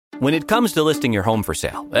When it comes to listing your home for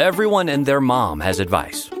sale, everyone and their mom has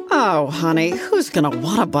advice. Oh, honey, who's gonna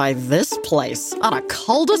want to buy this place? On a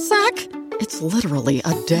cul-de-sac? It's literally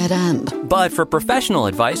a dead end. But for professional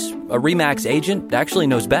advice, a RE/MAX agent actually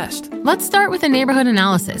knows best. Let's start with a neighborhood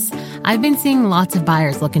analysis. I've been seeing lots of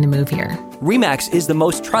buyers looking to move here. RE/MAX is the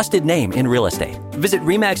most trusted name in real estate. Visit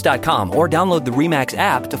RE/MAX.com or download the RE/MAX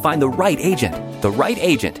app to find the right agent. The right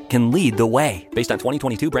agent can lead the way. Based on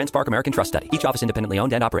 2022 BrandSpark American Trust Study. Each office independently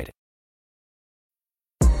owned and operated.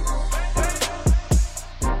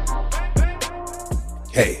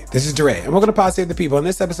 Hey, this is DeRay, and welcome to Pod Save the People. In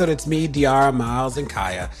this episode, it's me, Diara, Miles, and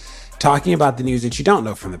Kaya talking about the news that you don't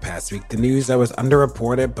know from the past week, the news that was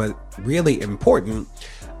underreported but really important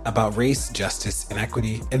about race, justice, and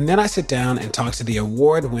equity. And then I sit down and talk to the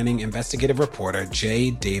award-winning investigative reporter,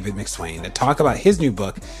 J. David McSwain, to talk about his new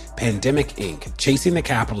book, Pandemic Inc., Chasing the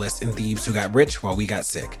Capitalists and Thieves Who Got Rich While We Got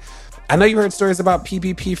Sick. I know you heard stories about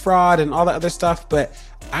PPP fraud and all that other stuff, but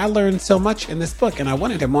I learned so much in this book, and I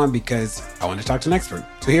wanted him on because I wanted to talk to an expert.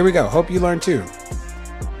 So here we go. Hope you learned too.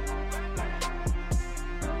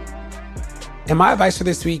 And my advice for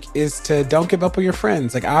this week is to don't give up on your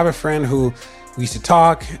friends. Like, I have a friend who we used to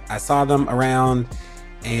talk. I saw them around,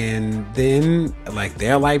 and then like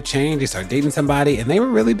their life changed. They started dating somebody, and they were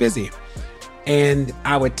really busy. And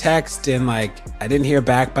I would text, and like I didn't hear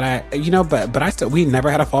back, but I still, we never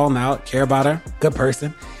had a falling out. Care about her, good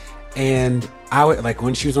person. And I would, like,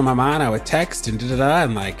 when she was on my mind, I would text and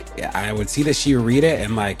and like I would see that she would read it,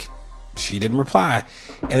 and like she didn't reply.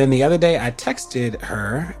 And then the other day I texted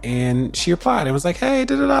her and she replied and was like, hey,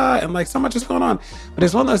 and like so much is going on. But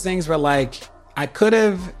it's one of those things where like I could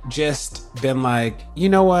have just been like, you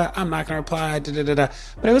know what, I'm not gonna reply, But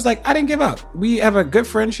it was like, I didn't give up. We have a good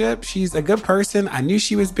friendship. She's a good person. I knew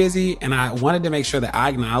she was busy, and I wanted to make sure that I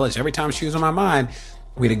acknowledged every time she was on my mind.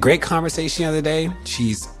 We had a great conversation the other day.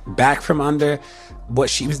 She's back from under what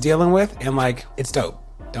she was dealing with, and like, it's dope.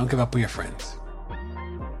 Don't give up on your friends.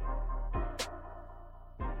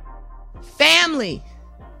 Family,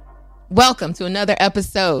 welcome to another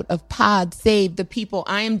episode of Pod Save the People.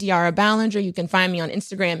 I am Diara Ballinger. You can find me on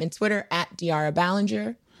Instagram and Twitter at Diara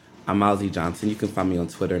Ballinger. I'm Miles E. Johnson. You can find me on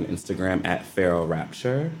Twitter and Instagram at Pharaoh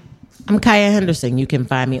Rapture. I'm Kaya Henderson. You can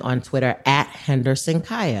find me on Twitter at Henderson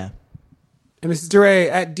Kaya. And this is DeRay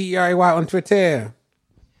at DRAY on Twitter.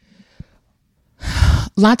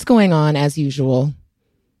 Lots going on as usual.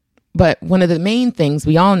 But one of the main things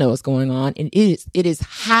we all know is going on, and it is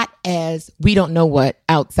hot as we don't know what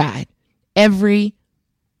outside.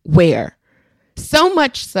 Everywhere. So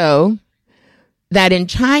much so that in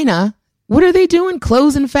China, what are they doing?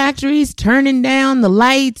 Closing factories, turning down the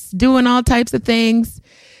lights, doing all types of things.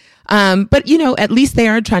 But, you know, at least they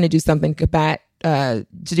are trying to do something to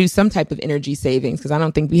do some type of energy savings, because I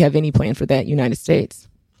don't think we have any plan for that in the United States.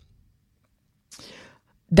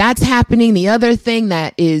 That's happening. The other thing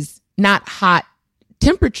that is not hot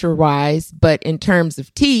temperature-wise, but in terms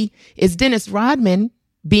of tea, is Dennis Rodman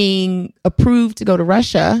being approved to go to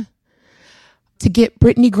Russia to get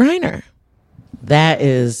Brittany Griner. That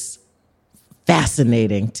is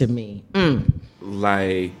fascinating to me.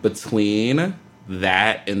 Like, between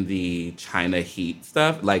that and the China heat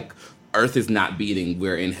stuff, like, Earth is not beating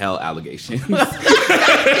we're in hell allegations.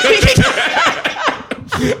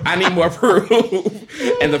 I need more proof.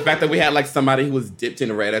 And the fact that we had like somebody who was dipped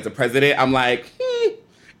in red as a president, I'm like,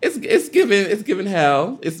 it's given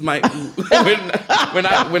hell. It's my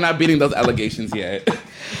we're not beating those allegations yet.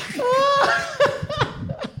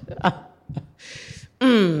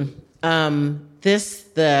 The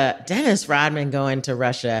Dennis Rodman going to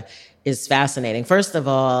Russia is fascinating. First of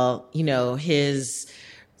all, you know, his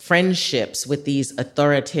friendships with these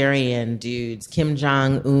authoritarian dudes, Kim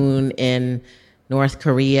Jong-un in North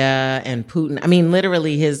Korea and Putin. I mean,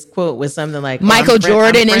 literally his quote was something like, Michael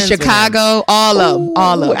Jordan in Chicago, all of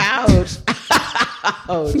them. Ouch.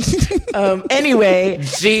 Ouch. Anyway.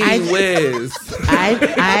 Gee whiz.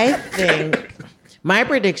 I think my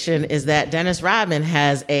prediction is that Dennis Rodman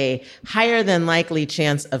has a higher than likely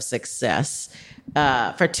chance of success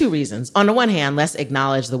for two reasons. On the one hand, let's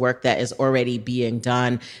acknowledge the work that is already being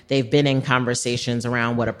done. They've been in conversations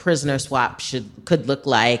around what a prisoner swap could look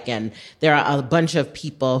like, and there are a bunch of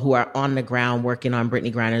people who are on the ground working on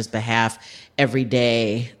Brittany Griner's behalf every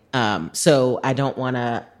day. So I don't want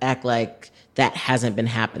to act like that hasn't been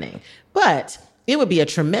happening. But it would be a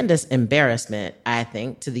tremendous embarrassment, I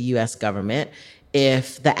think, to the U.S. government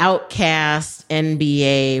if the outcast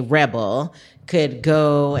NBA rebel could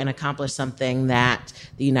go and accomplish something that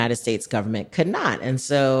the United States government could not. And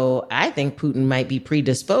so I think Putin might be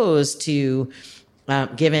predisposed to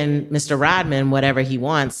giving Mr. Rodman whatever he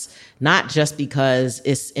wants, not just because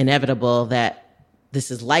it's inevitable that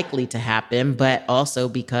this is likely to happen, but also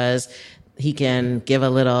because he can give a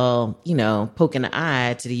little, poke in the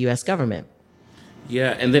eye to the U.S. government.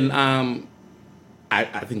 Yeah, and then I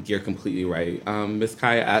think you're completely right, Miss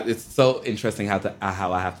Kaya. It's so interesting how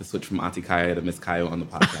I have to switch from Auntie Kaya to Miss Kaya on the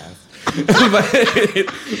podcast.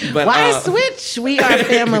 but why switch? We are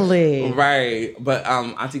family, right? But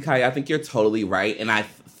Auntie Kaya, I think you're totally right. And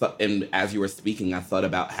and as you were speaking, I thought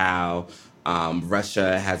about how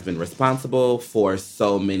Russia has been responsible for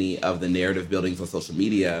so many of the narrative buildings on social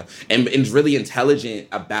media and is really intelligent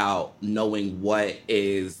about knowing what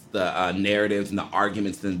is the narratives and the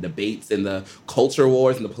arguments and the debates and the culture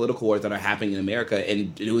wars and the political wars that are happening in America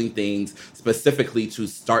and doing things specifically to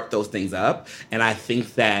start those things up. And I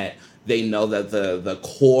think that they know that the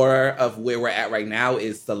core of where we're at right now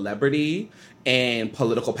is celebrity and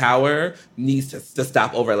political power needs to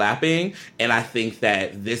stop overlapping. And I think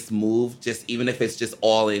that this move, just even if it's just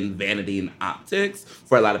all in vanity and optics,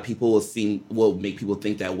 for a lot of people will make people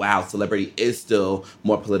think that, wow, celebrity is still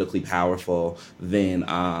more politically powerful than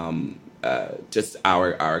just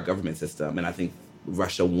our government system. And I think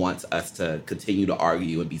Russia wants us to continue to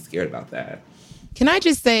argue and be scared about that. Can I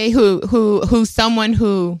just say who's someone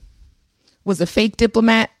who was a fake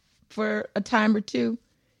diplomat for a time or two?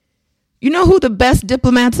 You know who the best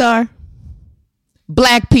diplomats are?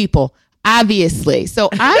 Black people, obviously. So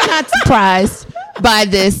I'm not surprised by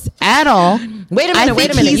this at all. Wait a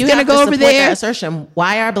minute. He's going to go over there. That assertion.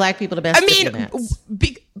 Why are Black people the best diplomats?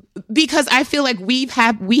 Because I feel like we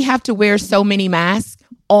have to wear so many masks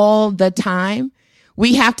all the time.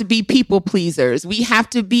 We have to be people pleasers. We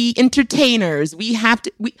have to be entertainers.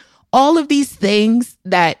 All of these things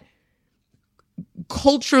that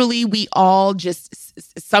culturally we all just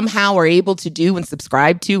somehow are able to do and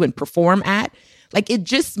subscribe to and perform at. Like, it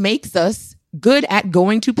just makes us good at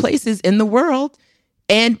going to places in the world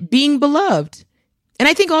and being beloved. And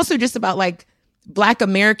I think also just about like Black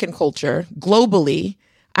American culture globally.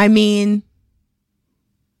 I'm in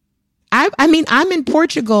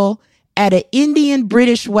Portugal at an Indian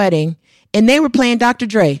British wedding and they were playing Dr.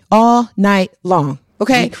 Dre all night long.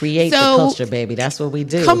 Okay. We create the culture, baby. That's what we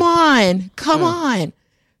do. Come on.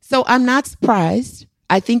 So I'm not surprised.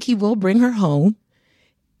 I think he will bring her home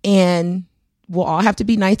and we'll all have to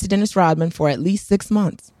be nice to Dennis Rodman for at least 6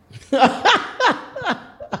 months.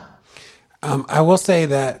 I will say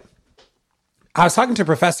that I was talking to a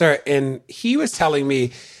professor and he was telling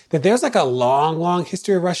me that there's like a long, long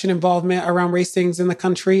history of Russian involvement around race things in the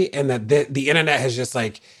country and that the internet has just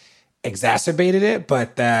like exacerbated it,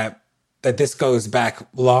 but that this goes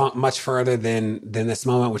back much further than this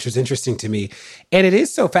moment, which was interesting to me. And it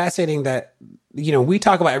is so fascinating that, we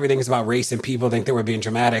talk about everything is about race and people think that we're being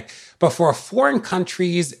dramatic, but for a foreign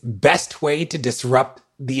country's best way to disrupt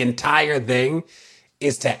the entire thing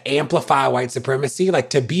is to amplify white supremacy. Like,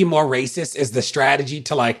 to be more racist is the strategy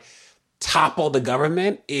to like topple the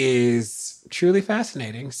government is truly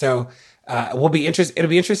fascinating. So it'll be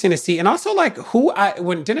interesting to see. And also like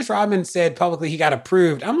when Dennis Rodman said publicly he got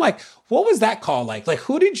approved, I'm like, what was that call like? Like,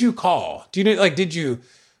 who did you call? Do you know, like, did you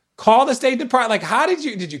call the State Department? Like, how did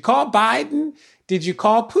you call Biden? Did you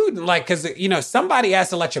call Putin? Like, cause somebody has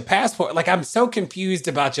to let your passport. Like, I'm so confused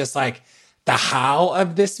about just like the how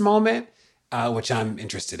of this moment, which I'm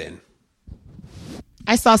interested in.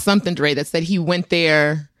 I saw something, Dre, that said he went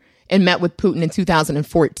there and met with Putin in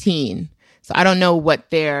 2014. So I don't know what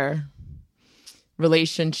their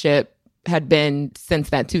relationship had been since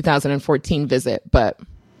that 2014 visit, but.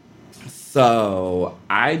 So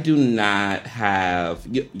I do not have,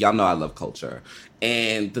 y'all know I love culture.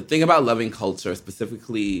 And the thing about loving culture,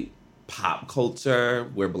 specifically pop culture,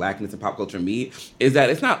 where Blackness and pop culture meet, is that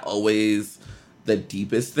it's not always the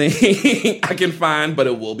deepest thing I can find, but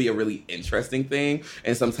it will be a really interesting thing.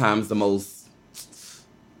 And sometimes the most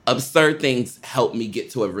absurd things help me get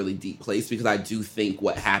to a really deep place, because I do think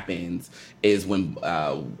what happens is when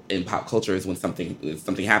in pop culture is when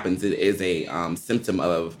something happens, it is a symptom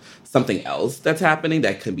of something else that's happening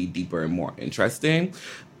that could be deeper and more interesting.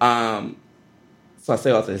 So I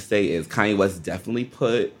say all to say is Kanye West definitely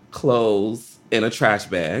put clothes in a trash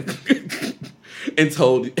bag and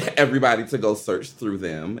told everybody to go search through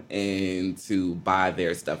them and to buy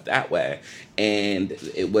their stuff that way. And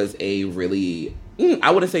it was a really,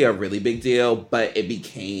 I wouldn't say a really big deal, but it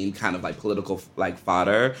became kind of like political like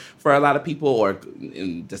fodder for a lot of people, or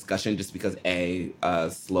in discussion, just because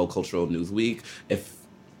slow cultural news week. If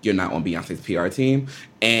you're not on Beyonce's PR team.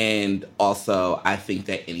 And also, I think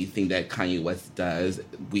that anything that Kanye West does,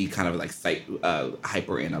 we kind of like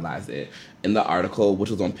hyper-analyze it. In the article,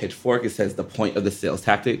 which was on Pitchfork, it says the point of the sales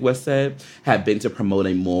tactic, West said, had been to promote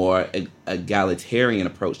a more egalitarian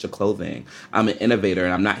approach to clothing. I'm an innovator,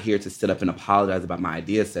 and I'm not here to sit up and apologize about my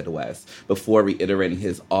ideas, said West, before reiterating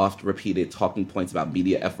his oft-repeated talking points about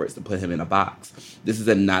media efforts to put him in a box. This is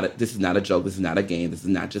not a joke. This is not a game. This is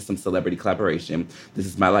not just some celebrity collaboration. This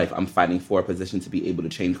is my life. I'm fighting for a position to be able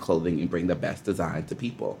to change clothing and bring the best design to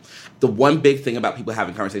people. The one big thing about people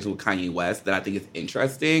having conversations with Kanye West that I think is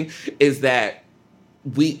interesting is that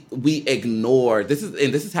we ignore this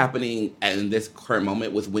is happening in this current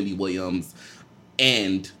moment with Wendy Williams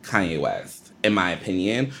and Kanye West, in my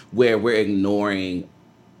opinion, where we're ignoring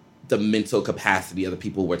the mental capacity of the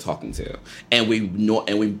people we're talking to, and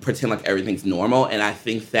we pretend like everything's normal. And I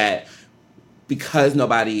think that because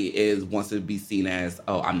nobody wants to be seen as,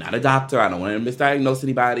 oh, I'm not a doctor, I don't want to misdiagnose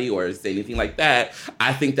anybody or say anything like that,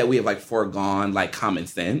 I think that we have like foregone like common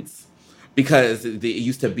sense. Because it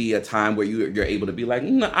used to be a time where you're able to be like,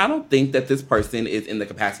 no, I don't think that this person is in the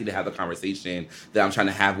capacity to have the conversation that I'm trying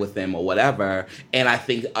to have with them or whatever. And I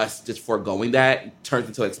think us just foregoing that turns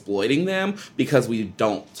into exploiting them because we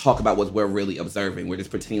don't talk about what we're really observing. We're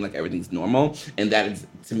just pretending like everything's normal. And that is,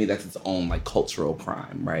 to me, that's its own like cultural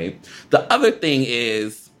crime, right? The other thing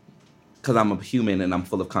is, because I'm a human and I'm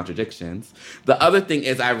full of contradictions, the other thing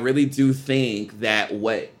is I really do think that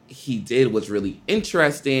what he did was really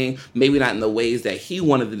interesting, maybe not in the ways that he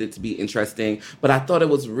wanted it to be interesting, but I thought it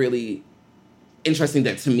was really interesting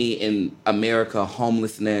that, to me, in America,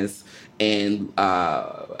 homelessness and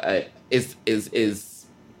is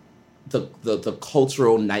the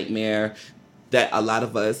cultural nightmare that a lot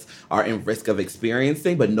of us are in risk of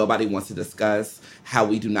experiencing, but nobody wants to discuss how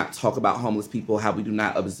we do not talk about homeless people, how we do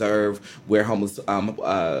not observe where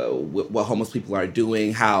what homeless people are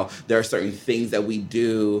doing, how there are certain things that we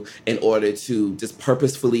do in order to just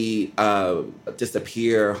purposefully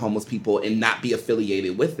disappear homeless people and not be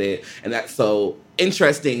affiliated with it. And that's so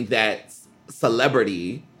interesting that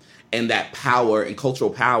celebrity and that power and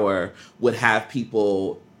cultural power would have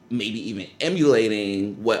people maybe even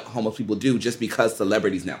emulating what homeless people do just because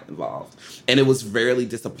celebrity's now involved. And it was very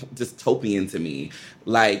dystopian to me.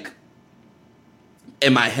 Like,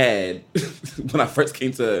 in my head, when I first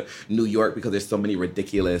came to New York, because there's so many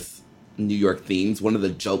ridiculous New York themes, one of the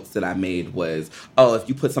jokes that I made was, oh, if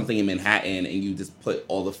you put something in Manhattan and you just put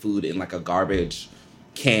all the food in like a garbage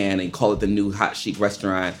can and call it the new hot chic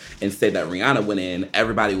restaurant and say that Rihanna went in,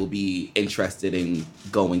 everybody will be interested in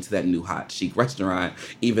going to that new hot chic restaurant,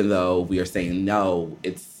 even though we are saying no,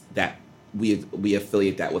 it's that we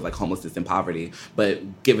affiliate that with like homelessness and poverty.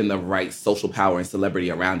 But given the right social power and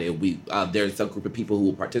celebrity around it, there's a group of people who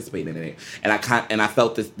will participate in it. And I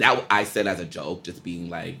felt this, that I said as a joke, just being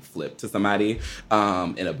like flipped to somebody,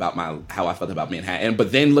 and about how I felt about Manhattan.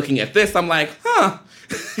 But then looking at this, I'm like,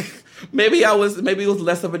 maybe it was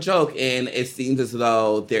less of a joke, and it seems as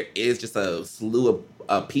though there is just a slew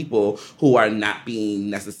of people who are not being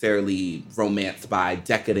necessarily romanced by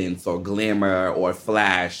decadence or glamour or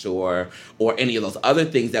flash or any of those other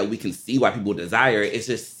things that we can see why people desire. It's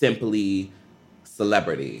just simply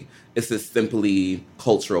celebrity. It's just simply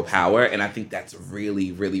cultural power, and I think that's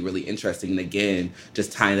really, really, really interesting. And again,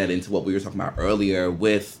 just tying that into what we were talking about earlier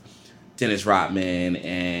with Dennis Rodman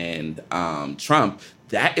and Trump.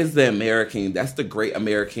 That's the great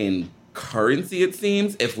American currency, it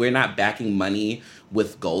seems. If we're not backing money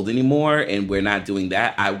with gold anymore and we're not doing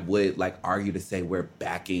that, I would like argue to say we're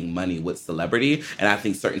backing money with celebrity. And I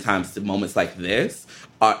think certain times, moments like this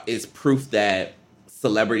is proof that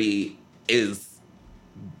celebrity is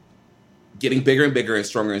getting bigger and bigger and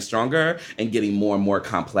stronger and getting more and more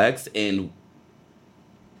complex, and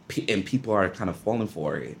people are kind of falling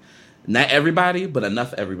for it. Not everybody, but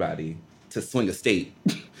enough everybody to swing a state.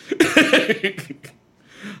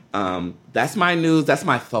 That's my news. That's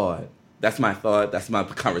my thought. That's my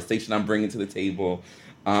conversation I'm bringing to the table.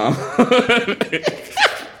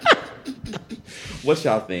 What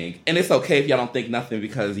y'all think? And it's okay if y'all don't think nothing,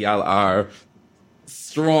 because y'all are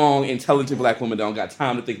strong, intelligent Black women that don't got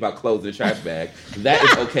time to think about clothes in a trash bag. That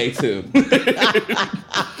is okay too.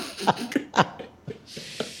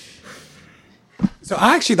 So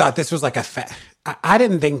I actually thought this was like I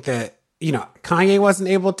didn't think that, Kanye wasn't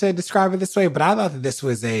able to describe it this way, but I thought that this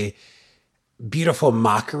was a beautiful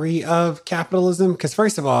mockery of capitalism. Because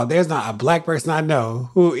first of all, there's not a Black person I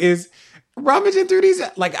know who is rummaging through these.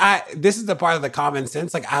 This is the part of the common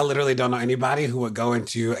sense. Like, I literally don't know anybody who would go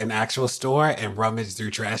into an actual store and rummage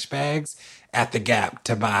through trash bags at the Gap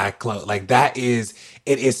to buy clothes. Like it is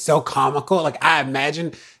so comical. Like I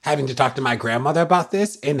imagine having to talk to my grandmother about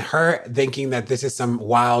this and her thinking that this is some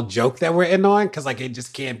wild joke that we're in on. Cause like, it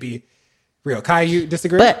just can't be real. Kai, you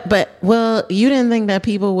disagree? Well, you didn't think that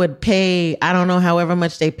people would pay, I don't know, however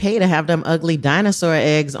much they pay to have them ugly dinosaur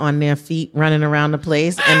eggs on their feet running around the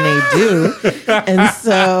place, and they do. And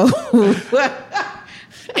so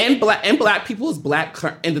and black people's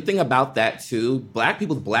and the thing about that too, black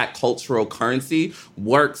people's black cultural currency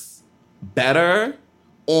works better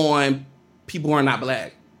on people who are not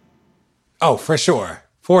black. Oh, for sure.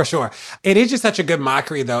 For sure. It is just such a good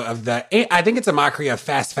mockery, though, I think it's a mockery of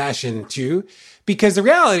fast fashion, too, because the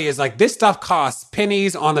reality is, like, this stuff costs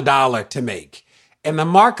pennies on the dollar to make. And the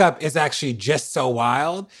markup is actually just so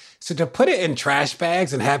wild. So to put it in trash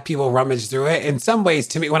bags and have people rummage through it, in some ways,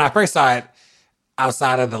 to me, when I first saw it,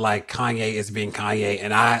 outside of the, like, Kanye is being Kanye,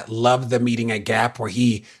 and I loved the meeting at Gap where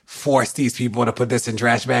he forced these people to put this in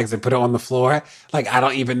trash bags and put it on the floor. Like, I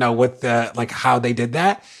don't even know how they did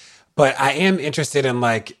that. But I am interested in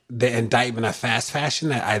like the indictment of fast fashion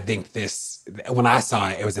that I think when I saw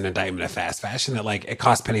it, it was an indictment of fast fashion that like it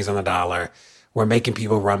costs pennies on the dollar. We're making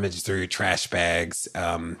people rummage through trash bags.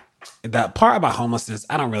 The part about homelessness,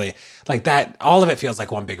 I don't really like that. All of it feels like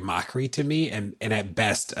one big mockery to me and at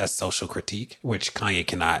best a social critique, which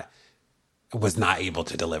Kanye was not able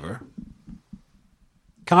to deliver.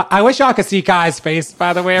 I wish y'all could see Kai's face,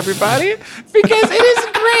 by the way, everybody, because it is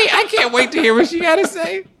great. I can't wait to hear what she got to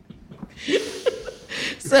say.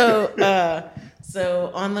 So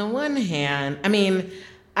on the one hand, I mean,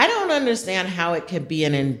 I don't understand how it could be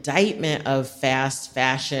an indictment of fast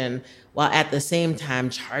fashion while at the same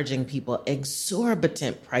time charging people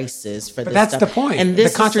exorbitant prices for this that's stuff. The point. And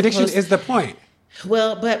the contradiction is the point.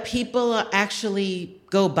 Well, but people actually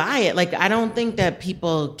go by it. Like, I don't think that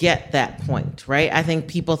people get that point, right? I think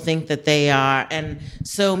people think that they are. And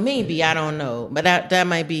so maybe, I don't know, but that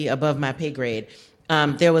might be above my pay grade.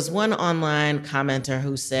 There was one online commenter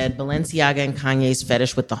who said Balenciaga and Kanye's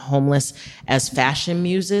fetish with the homeless as fashion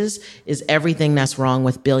muses is everything that's wrong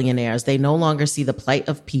with billionaires. They no longer see the plight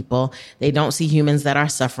of people. They don't see humans that are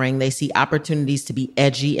suffering. They see opportunities to be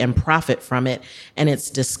edgy and profit from it. And it's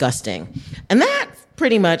disgusting. And that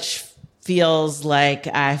pretty much feels like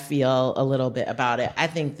I feel a little bit about it. I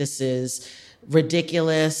think this is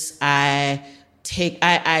ridiculous. I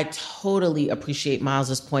totally appreciate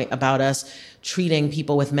Miles's point about us treating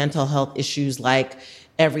people with mental health issues like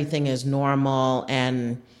everything is normal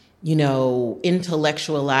and, you know,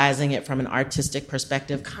 intellectualizing it from an artistic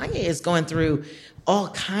perspective. Kanye is going through all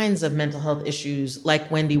kinds of mental health issues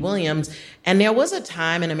like Wendy Williams. And there was a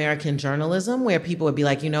time in American journalism where people would be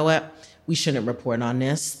like, you know what? We shouldn't report on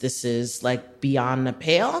this. This is like beyond the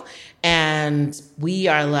pale. And we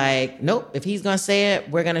are like, nope, if he's going to say it,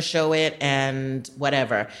 we're going to show it and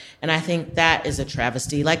whatever. And I think that is a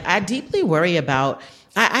travesty. Like, I deeply worry about,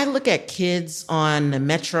 I look at kids on the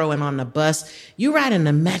metro and on the bus. You ride in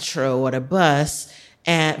the metro or the bus,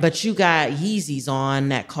 but you got Yeezys on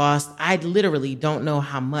that cost, I literally don't know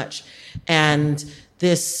how much. And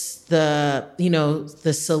the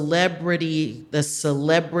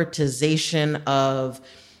celebritization of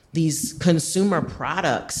these consumer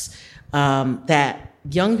products that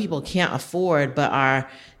young people can't afford, but are,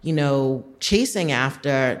 you know, chasing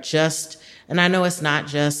after and I know it's not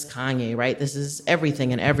just Kanye, right? This is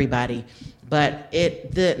everything and everybody, but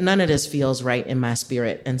none of this feels right in my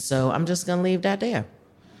spirit. And so I'm just going to leave that there.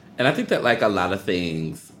 And I think that like a lot of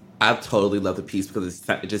things, I totally love the piece because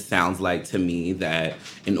it just sounds like to me that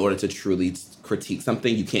in order to truly critique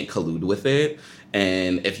something, you can't collude with it.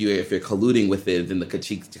 And if you're colluding with it, then the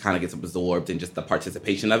critique kind of gets absorbed in just the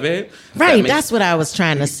participation of it. Right, that's what I was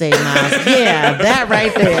trying to say, Miles. Yeah, that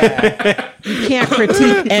right there. You can't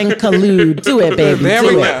critique and collude. Do it, baby. There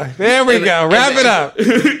we go. Wrap it up.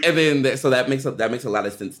 And then, so that makes a lot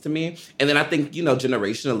of sense to me. And then I think, you know,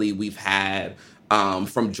 generationally, we've had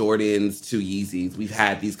from Jordans to Yeezys, we've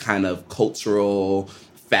had these kind of cultural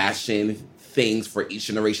fashion things for each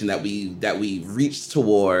generation that we reach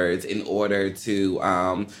towards in order to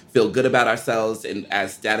feel good about ourselves and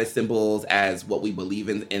as status symbols, as what we believe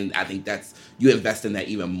in. And I think you invest in that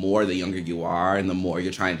even more the younger you are, and the more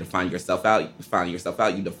you're trying to find yourself out, you define yourself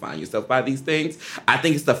by these things. I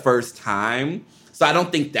think it's the first time. So I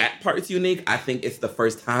don't think that part's unique. I think it's the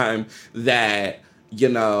first time that, you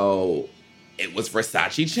know, it was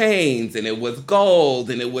Versace chains and it was gold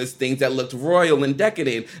and it was things that looked royal and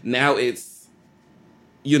decadent. Now it's,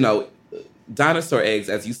 you know, dinosaur eggs,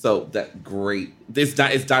 as you so that great. It's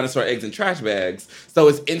dinosaur eggs in trash bags. So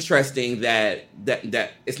it's interesting that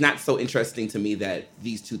it's not so interesting to me that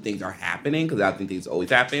these two things are happening, because I think things always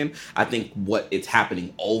happen. I think what it's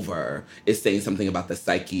happening over is saying something about the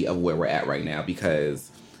psyche of where we're at right now,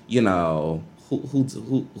 because, you know,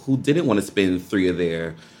 who didn't want to spend three of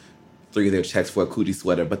their checks for a cootie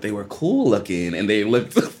sweater, but they were cool looking and they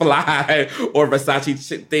looked fly, or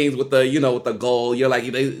Versace things with the, you know, with the gold. You're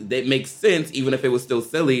like, they make sense even if it was still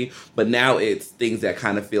silly, but now it's things that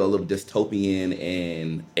kind of feel a little dystopian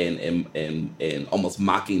and almost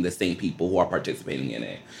mocking the same people who are participating in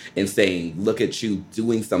it, and saying, look at you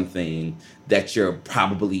doing something that you're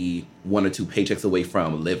probably 1 or 2 paychecks away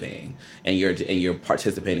from living, and you're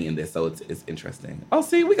participating in this. So it's interesting. Oh,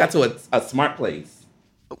 see, we got to a smart place.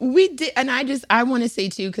 We did, and I want to say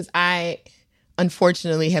too, because I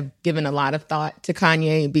unfortunately have given a lot of thought to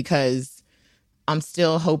Kanye, because I'm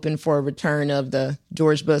still hoping for a return of the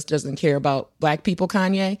George Bush doesn't care about Black people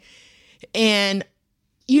Kanye. And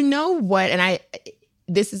you know what? And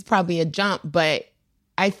this is probably a jump, but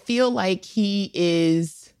I feel like he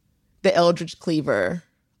is the Eldridge Cleaver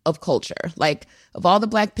of culture. Like, of all the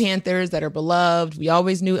Black Panthers that are beloved, we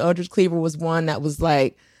always knew Eldridge Cleaver was one that was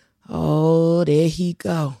like, oh, there he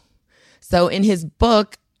go. So in his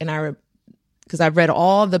book, and because I've read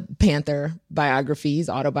all the Panther biographies,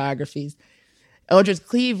 autobiographies, Eldridge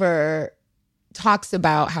Cleaver talks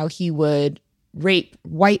about how he would rape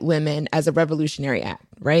white women as a revolutionary act,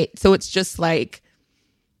 right? So it's just like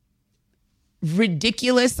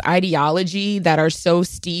ridiculous ideology that are so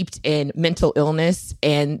steeped in mental illness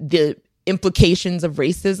and the implications of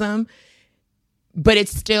racism, but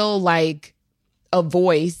it's still like a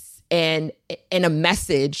voice and a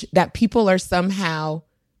message that people are somehow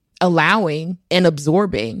allowing and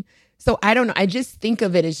absorbing. So I don't know. I just think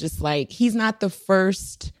of it as just like, he's not the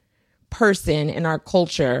first person in our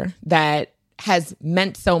culture that has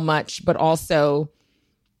meant so much, but also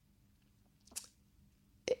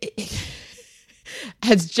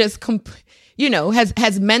has just,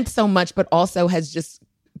 has meant so much, but also has just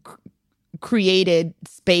created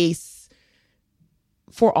space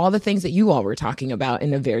for all the things that you all were talking about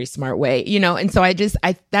in a very smart way, you know? And so I guess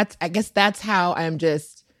that's how I'm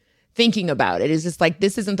just thinking about it. It's just like,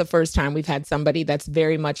 this isn't the first time we've had somebody that's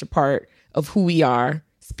very much a part of who we are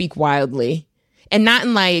speak wildly, and not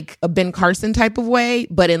in like a Ben Carson type of way,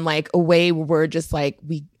 but in like a way where we're just like,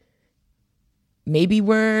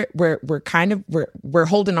 we're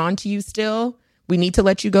holding on to you still. We need to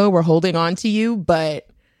let you go. We're holding on to you, but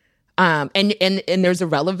and there's a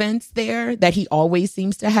relevance there that he always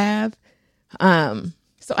seems to have.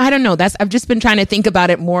 So I don't know. I've just been trying to think about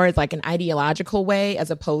it more as like an ideological way as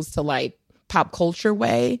opposed to like pop culture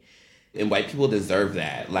way. And white people deserve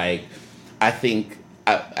that. Like, I think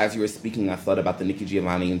as you were speaking, I thought about the Nikki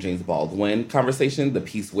Giovanni and James Baldwin conversation, the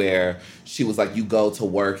piece where she was like, you go to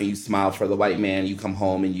work and you smile for the white man, you come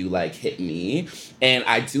home and you like hit me. And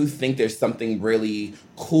I do think there's something really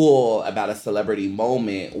cool about a celebrity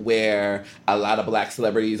moment where a lot of Black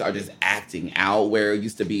celebrities are just acting out, where it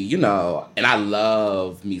used to be, you know, and I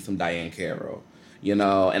love me some Diane Carroll. You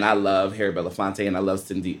know, and I love Harry Belafonte, and I love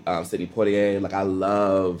Sidney Poitier. Like, I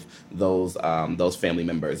love those family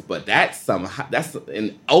members. But that's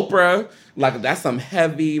in Oprah. Like, that's some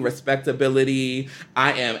heavy respectability.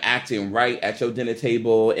 I am acting right at your dinner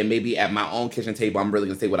table, and maybe at my own kitchen table, I'm really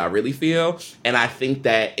gonna say what I really feel. And I think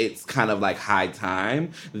that it's kind of like high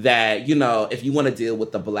time that, you know, if you want to deal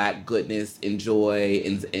with the Black goodness and joy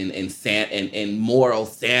and moral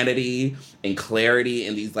sanity and clarity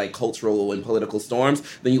in these like cultural and political storms,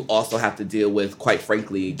 then you also have to deal with, quite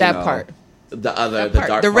frankly, the dark part,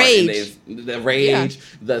 the rage, yeah.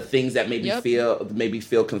 The things that maybe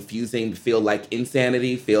feel confusing, feel like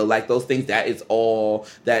insanity, feel like those things. That is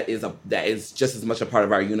just as much a part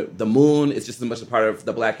of our the moon is just as much a part of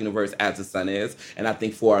the Black universe as the sun is. And I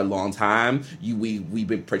think for a long time, we've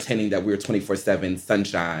been pretending that we're 24/7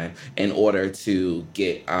 sunshine in order to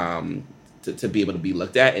get to be able to be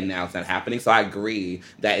looked at, and now it's not happening. So I agree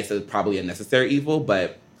that it's probably a necessary evil,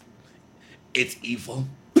 but it's evil.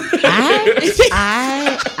 I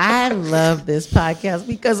love this podcast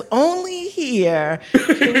because only here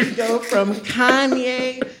can we go from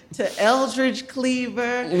Kanye to Eldridge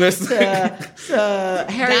Cleaver to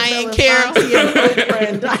Harry Diane Carroll and Oprah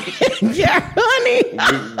and Diane Carroll. Honey,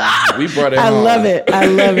 we brought it. I home. love it.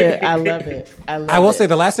 I will say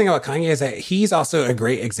the last thing about Kanye is that he's also a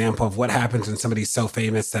great example of what happens when somebody's so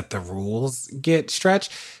famous that the rules get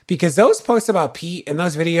stretched. Because those posts about Pete and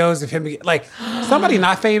those videos of him, like, somebody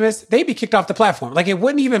not famous, they'd be kicked off the platform. Like, it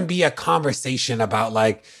wouldn't even be a conversation about,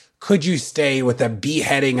 like, could you stay with a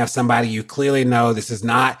beheading of somebody you clearly know this isn't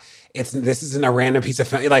a random piece of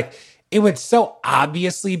film? Like, it would so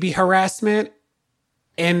obviously be harassment,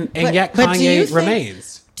 and yet Kanye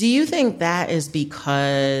remains. Do you think that is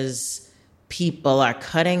because people are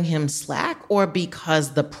cutting him slack, or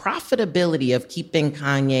because the profitability of keeping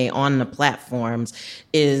Kanye on the platforms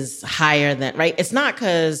is higher than, right? It's not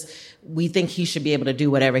because we think he should be able to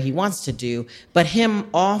do whatever he wants to do, but him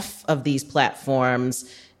off of these platforms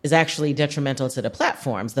is actually detrimental to the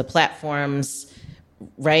platforms. The platforms,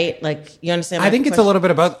 right? Like, you understand? I think it's a little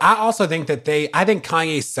bit of both. I also think I think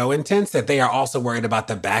Kanye's so intense that they are also worried about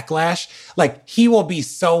the backlash. Like, he will be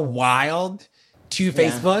so wild to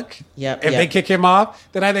Facebook if they kick him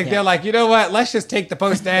off, then I think they're like, you know what? Let's just take the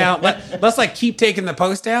post down. Let's like keep taking the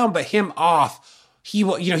post down, but him off. He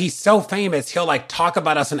will, he's so famous. He'll like talk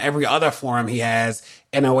about us in every other forum he has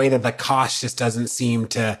in a way that the cost just doesn't seem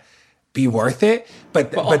to be worth it.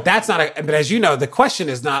 But that's not but as you know, the question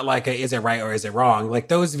is not like is it right or is it wrong? Like,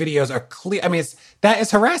 those videos are clear. I mean, that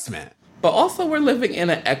is harassment. But also, we're living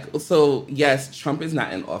in so yes, Trump is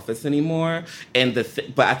not in office anymore. And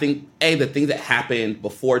but I think, the things that happened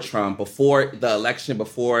before Trump, before the election,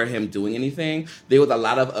 before him doing anything, there was a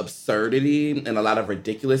lot of absurdity and a lot of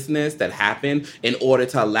ridiculousness that happened in order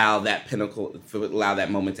to allow that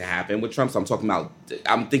moment to happen with Trump. So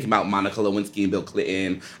I'm thinking about Monica Lewinsky and Bill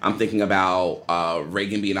Clinton. I'm thinking about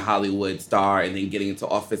Reagan being a Hollywood star and then getting into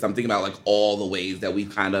office. I'm thinking about like all the ways that we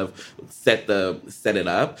kind of set it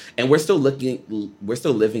up. And we're still living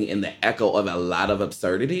in the echo of a lot of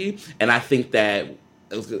absurdity. And I think that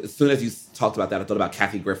as soon as you talked about that, I thought about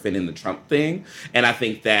Kathy Griffin and the Trump thing. And I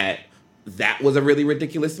think that was a really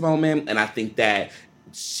ridiculous moment. And I think that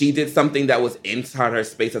she did something that was inside her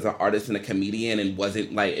space as an artist and a comedian, and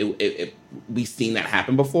wasn't like we've seen that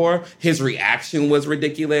happen before. His reaction was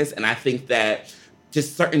ridiculous. And I think that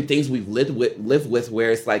just certain things we've lived with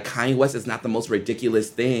where it's like Kanye West is not the most ridiculous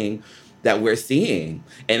thing that we're seeing,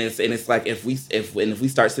 and it's like if we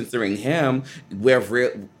start censoring him,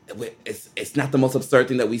 it's not the most absurd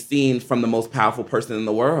thing that we've seen from the most powerful person in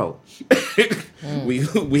the world.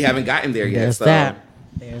 We haven't gotten there yet.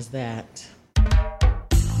 There's that.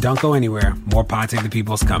 Don't go anywhere. More Pod Save the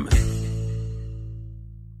People's coming.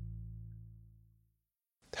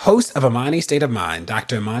 Hosts of Imani State of Mind,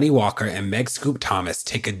 Dr. Imani Walker and Meg Scoop Thomas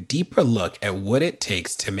take a deeper look at what it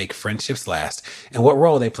takes to make friendships last and what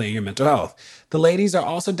role they play in your mental health. The ladies are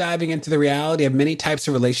also diving into the reality of many types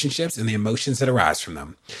of relationships and the emotions that arise from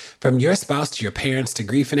them. From your spouse to your parents to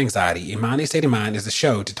grief and anxiety, Imani State of Mind is a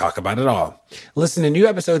show to talk about it all. Listen to new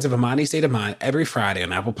episodes of Imani State of Mind every Friday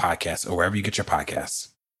on Apple Podcasts or wherever you get your podcasts.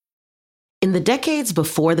 In the decades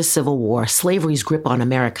before the Civil War, slavery's grip on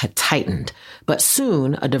America tightened, but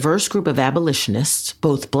soon a diverse group of abolitionists,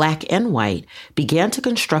 both black and white, began to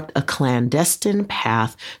construct a clandestine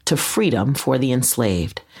path to freedom for the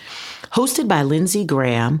enslaved. Hosted by Lindsey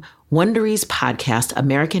Graham, Wondery's podcast,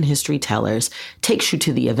 American History Tellers, takes you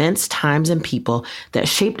to the events, times, and people that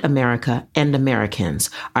shaped America and Americans,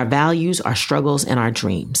 our values, our struggles, and our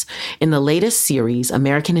dreams. In the latest series,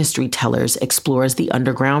 American History Tellers explores the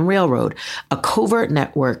Underground Railroad, a covert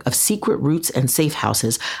network of secret routes and safe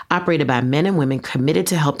houses operated by men and women committed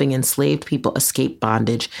to helping enslaved people escape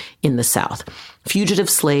bondage in the South. Fugitive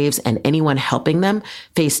slaves and anyone helping them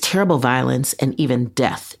face terrible violence and even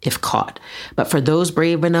death if caught. But for those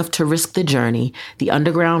brave enough to risk the journey, the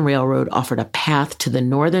Underground Railroad offered a path to the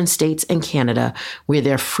northern states and Canada where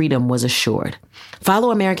their freedom was assured. Follow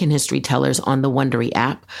American History Tellers on the Wondery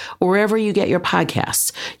app or wherever you get your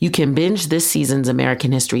podcasts. You can binge this season's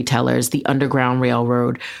American History Tellers, The Underground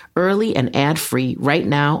Railroad, early and ad-free right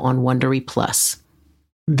now on Wondery Plus.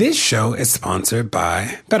 This show is sponsored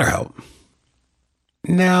by BetterHelp.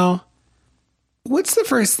 Now, what's the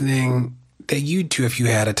first thing that you'd do if you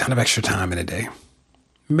had a ton of extra time in a day?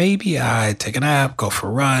 Maybe I'd take a nap, go for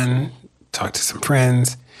a run, talk to some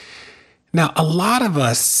friends. Now, a lot of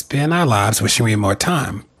us spend our lives wishing we had more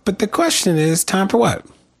time. But the question is, time for what?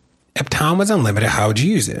 If time was unlimited, how would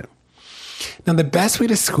you use it? Now, the best way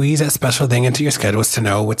to squeeze that special thing into your schedule is to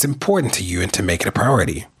know what's important to you and to make it a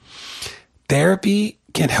priority. Therapy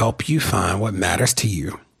can help you find what matters to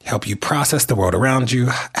you, help you process the world around you,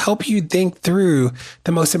 help you think through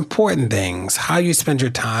the most important things, how you spend your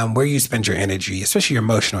time, where you spend your energy, especially your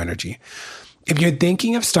emotional energy. If you're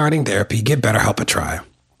thinking of starting therapy, give BetterHelp a try.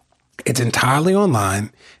 It's entirely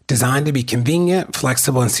online, designed to be convenient,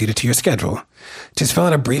 flexible, and suited to your schedule. Just fill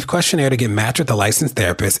out a brief questionnaire to get matched with a licensed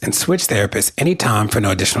therapist and switch therapists anytime for no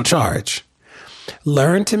additional charge.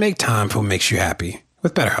 Learn to make time for what makes you happy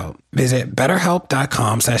with BetterHelp. Visit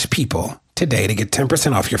betterhelp.com/people to today to get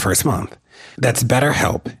 10% off your first month. That's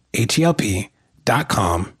BetterHelp,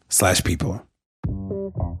 HELP.com/people.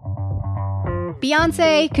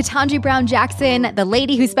 Beyonce, Ketanji Brown Jackson, the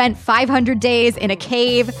lady who spent 500 days in a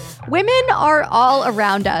cave. Women are all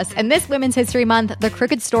around us. And this Women's History Month, the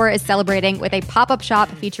Crooked Store is celebrating with a pop-up shop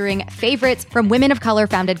featuring favorites from women of color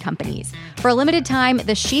founded companies. For a limited time,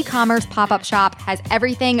 the She Commerce pop-up shop has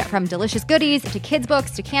everything from delicious goodies to kids' books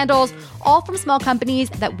to candles, all from small companies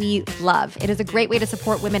that we love. It is a great way to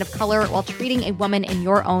support women of color while treating a woman in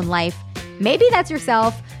your own life. Maybe that's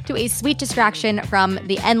yourself, to a sweet distraction from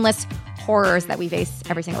the endless horrors that we face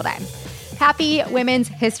every single day. Happy Women's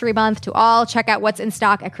History Month to all. Check out what's in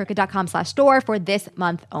stock at crooked.com/store for this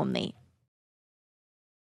month only.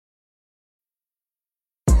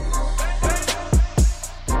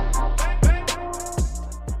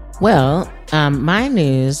 Well, my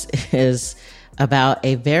news is about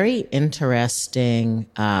a very interesting,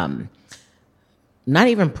 not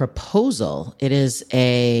even proposal. It is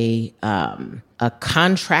a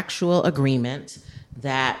contractual agreement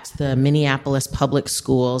that the Minneapolis Public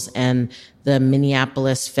Schools and the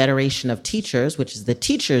Minneapolis Federation of Teachers, which is the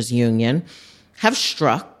teachers union, have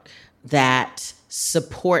struck that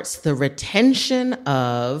supports the retention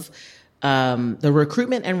of the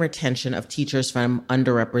recruitment and retention of teachers from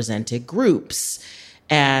underrepresented groups.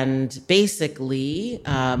 And basically,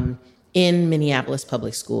 in Minneapolis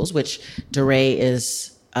Public Schools, which DeRay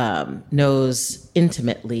knows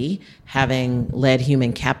intimately, having led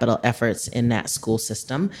human capital efforts in that school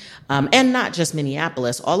system, and not just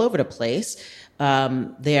Minneapolis, all over the place,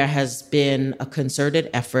 there has been a concerted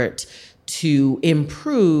effort to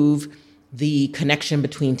improve the connection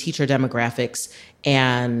between teacher demographics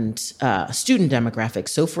and student demographics.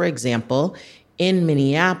 So, for example, in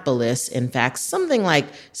Minneapolis, in fact, something like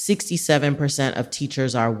 67% of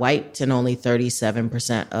teachers are white and only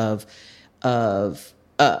 37% of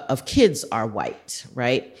kids are white,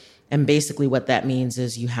 right? And basically what that means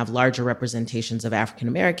is you have larger representations of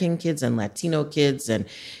African-American kids and Latino kids and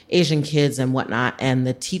Asian kids and whatnot, and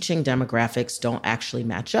the teaching demographics don't actually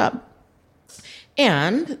match up.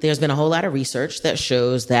 And there's been a whole lot of research that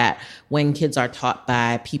shows that when kids are taught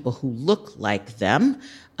by people who look like them,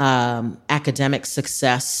 academic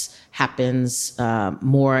success happens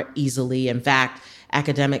more easily. In fact,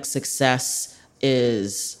 academic success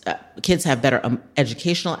is kids have better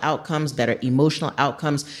educational outcomes, better emotional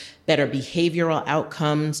outcomes, better behavioral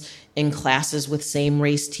outcomes in classes with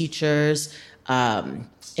same-race teachers.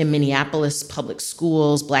 In Minneapolis public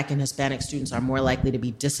schools, Black and Hispanic students are more likely to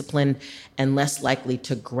be disciplined and less likely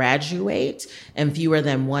to graduate. And fewer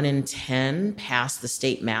than 1 in 10 pass the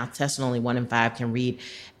state math test, and only 1 in 5 can read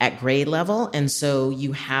at grade level. And so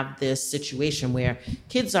you have this situation where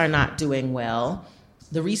kids are not doing well.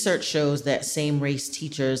 The research shows that same-race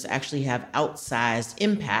teachers actually have outsized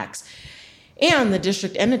impacts. And the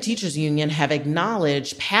district and the teachers union have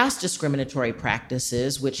acknowledged past discriminatory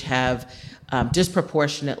practices which have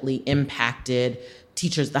disproportionately impacted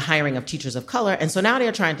teachers, the hiring of teachers of color. And so now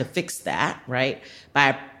they're trying to fix that, right,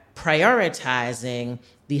 by prioritizing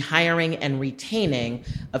the hiring and retaining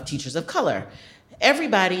of teachers of color.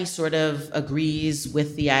 Everybody sort of agrees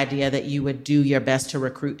with the idea that you would do your best to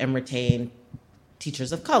recruit and retain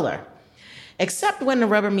teachers of color, except when the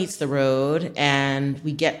rubber meets the road and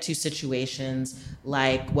we get to situations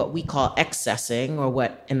like what we call excessing, or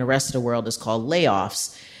what in the rest of the world is called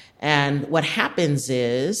layoffs. And what happens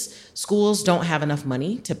is schools don't have enough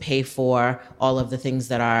money to pay for all of the things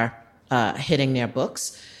that are hitting their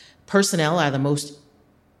books. Personnel are the most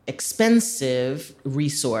expensive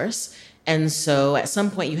resource. And so at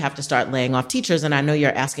some point you have to start laying off teachers. And I know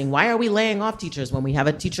you're asking, why are we laying off teachers when we have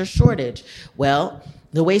a teacher shortage? Well,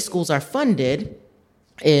 the way schools are funded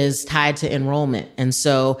is tied to enrollment. And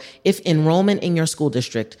so if enrollment in your school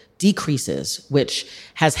district decreases, which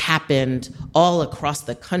has happened all across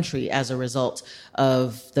the country as a result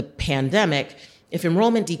of the pandemic, if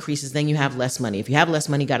enrollment decreases, then you have less money. If you have less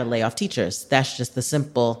money, you got to lay off teachers. That's just the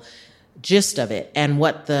simple gist of it. And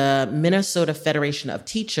what the Minnesota Federation of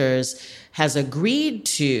Teachers has agreed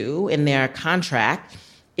to in their contract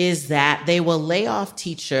is that they will lay off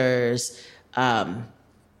teachers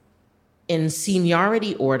in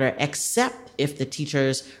seniority order, except if the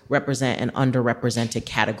teachers represent an underrepresented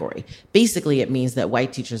category. Basically, it means that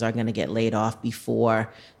white teachers are going to get laid off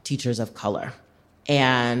before teachers of color.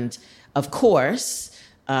 And of course,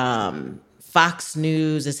 Fox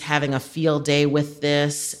News is having a field day with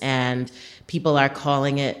this, and people are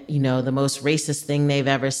calling it, the most racist thing they've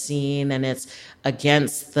ever seen, and it's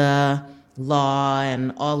against the law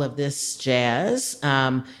and all of this jazz.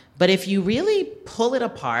 But if you really pull it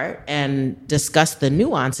apart and discuss the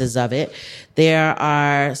nuances of it, there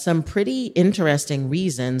are some pretty interesting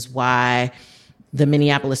reasons why the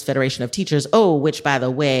Minneapolis Federation of Teachers, which, by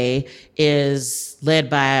the way, is led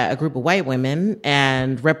by a group of white women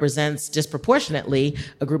and represents disproportionately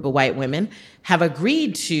a group of white women, have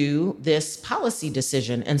agreed to this policy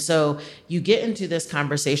decision. And so you get into this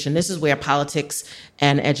conversation. This is where politics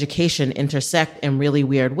and education intersect in really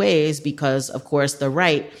weird ways because, of course, the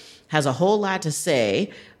right has a whole lot to say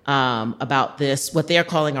about this, what they're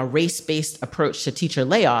calling a race-based approach to teacher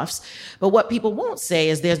layoffs. But what people won't say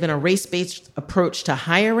is there's been a race-based approach to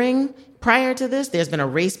hiring prior to this. There's been a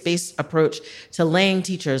race-based approach to laying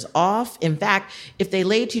teachers off. In fact, if they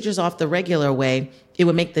laid teachers off the regular way, it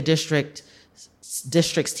would make the district's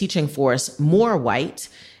teaching force more white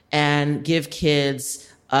and give kids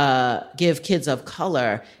of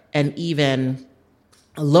color an even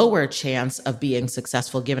lower chance of being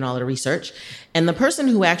successful given all of the research. And the person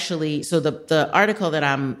who actually, so the article that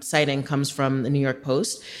I'm citing comes from the New York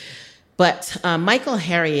Post, but Michael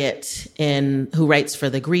Harriot, who writes for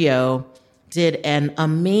the Griot, did an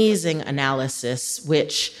amazing analysis,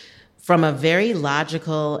 which from a very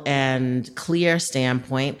logical and clear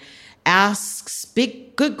standpoint asks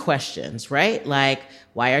good questions, right? Like,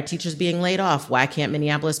 why are teachers being laid off? Why can't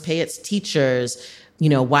Minneapolis pay its teachers?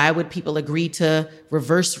 Why would people agree to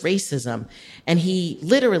reverse racism? And he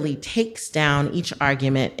literally takes down each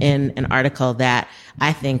argument in an article that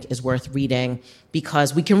I think is worth reading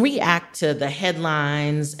because we can react to the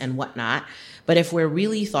headlines and whatnot. But if we're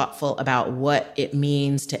really thoughtful about what it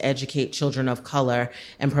means to educate children of color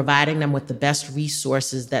and providing them with the best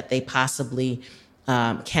resources that they possibly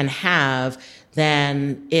can have,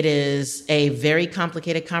 then it is a very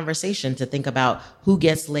complicated conversation to think about who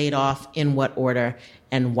gets laid off in what order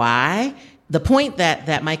and why. The point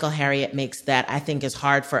that Michael Harriot makes that I think is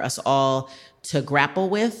hard for us all to grapple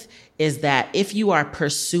with is that if you are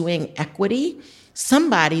pursuing equity,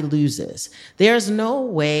 somebody loses. There's no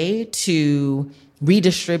way to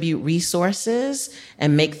redistribute resources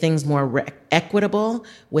and make things more equitable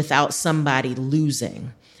without somebody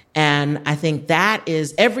losing. And I think that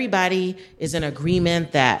is, everybody is in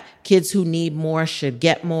agreement that kids who need more should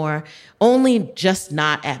get more, only just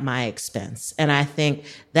not at my expense. And I think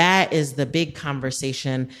that is the big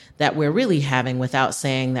conversation that we're really having without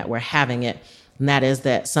saying that we're having it. And that is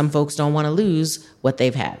that some folks don't want to lose what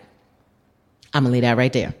they've had. I'm going to leave that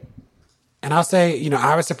right there. And I'll say,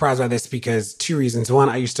 I was surprised by this because two reasons. One,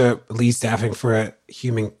 I used to lead staffing for a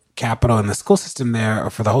human capital in the school system there, or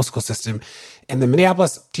for the whole school system. And the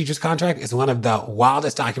Minneapolis teachers contract is one of the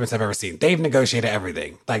wildest documents I've ever seen. They've negotiated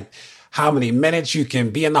everything, like how many minutes you can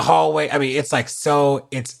be in the hallway. I mean, it's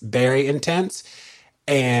it's very intense.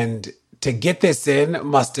 And to get this in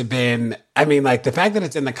must have been, the fact that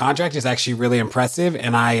it's in the contract is actually really impressive.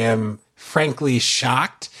 And I am frankly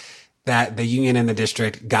shocked that the union and the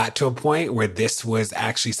district got to a point where this was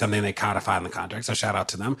actually something they codified in the contract. So shout out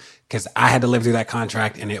to them, because I had to live through that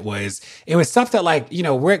contract, and it was stuff that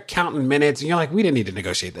we're counting minutes and you're like, we didn't need to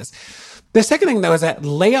negotiate this. The second thing though is that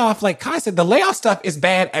layoff, like Kai said, the layoff stuff is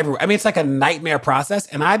bad everywhere. It's like a nightmare process,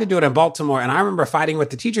 and I had to do it in Baltimore. And I remember fighting with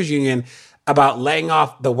the teachers union about laying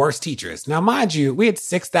off the worst teachers. Now, mind you, we had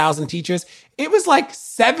 6,000 teachers. It was like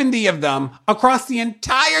 70 of them across the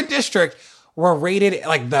entire district were rated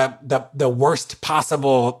like the worst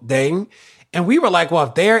possible thing. And we were like, well,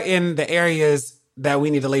 if they're in the areas that we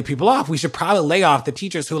need to lay people off, we should probably lay off the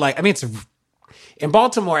teachers who it's in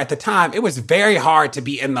Baltimore at the time, it was very hard to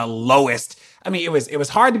be in the lowest. It was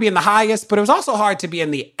hard to be in the highest, but it was also hard to be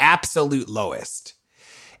in the absolute lowest.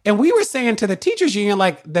 And we were saying to the teachers union,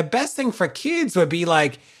 the best thing for kids would be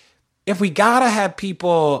if we gotta have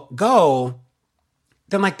people go,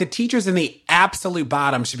 then the teachers in the absolute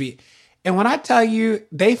bottom should be. And when I tell you,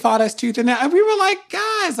 they fought us tooth and nail, and we were like,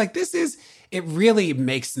 guys, it really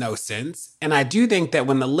makes no sense. And I do think that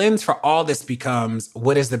when the lens for all this becomes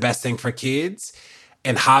what is the best thing for kids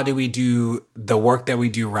and how do we do the work that we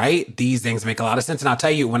do right, these things make a lot of sense. And I'll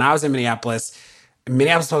tell you, when I was in Minneapolis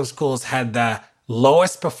Public Schools had the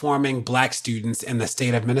lowest performing Black students in the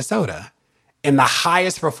state of Minnesota and the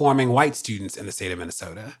highest performing white students in the state of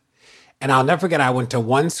Minnesota. And I'll never forget, I went to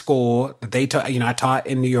one school that they taught, I taught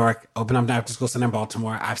in New York, opened up an after school center in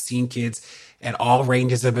Baltimore. I've seen kids at all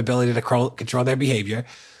ranges of ability to control their behavior.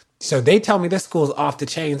 So they tell me this school's off the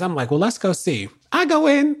chains. I'm like, well, let's go see. I go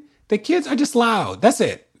in, the kids are just loud. That's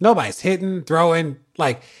it. Nobody's hitting, throwing.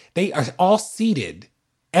 They are all seated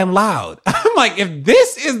and loud. I'm like, if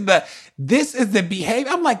this is the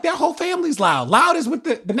behavior, I'm like, their whole family's loud. Loud is what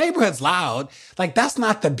the neighborhood's loud. Like, that's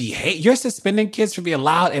not the behavior. You're suspending kids for being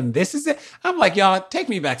loud, and this is it. I'm like, y'all, take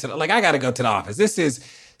me back to I got to go to the office. This is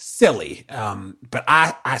silly. But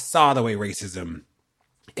I saw the way racism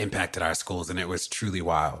impacted our schools, and it was truly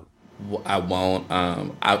wild. I won't.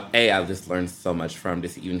 I just learned so much from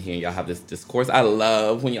this, even hearing y'all have this discourse. I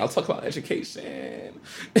love when y'all talk about education.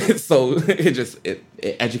 So it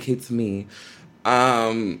educates me.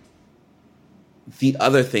 The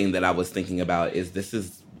other thing that I was thinking about is this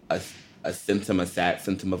is a sad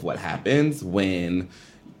symptom of what happens when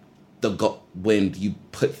when you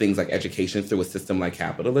put things like education through a system like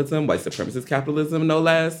capitalism, white supremacist capitalism, no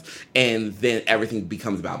less, and then everything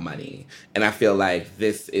becomes about money. And I feel like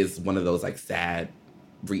this is one of those like sad,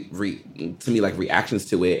 to me, like reactions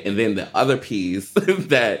to it. And then the other piece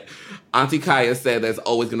that Auntie Kaya said that's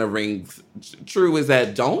always going to ring true is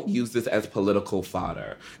that don't use this as political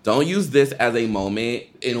fodder. Don't use this as a moment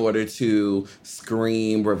in order to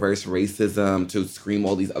scream reverse racism, to scream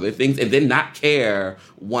all these other things, and then not care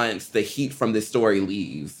once the heat from this story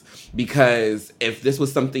leaves. Because if this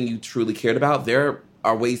was something you truly cared about, there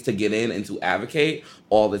are ways to get in and to advocate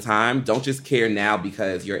all the time. Don't just care now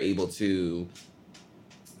because you're able to,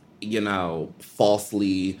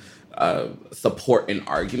 falsely support an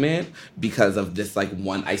argument because of this like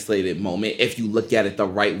one isolated moment. If you look at it the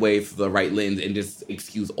right way, through the right lens, and just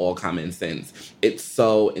excuse all common sense, it's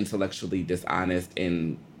so intellectually dishonest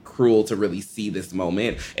and cruel to really see this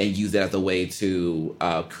moment and use it as a way to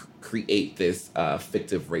create this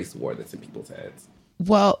fictive race war that's in people's heads.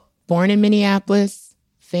 Well, born in Minneapolis,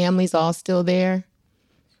 family's all still there.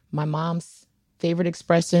 My mom's favorite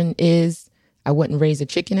expression is, I wouldn't raise a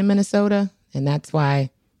chicken in Minnesota, and that's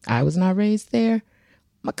why I was not raised there.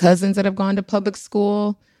 My cousins that have gone to public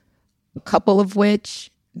school, a couple of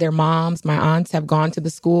which their moms, my aunts, have gone to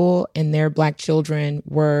the school and their Black children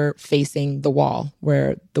were facing the wall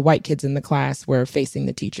where the white kids in the class were facing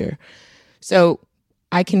the teacher. So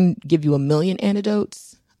I can give you a million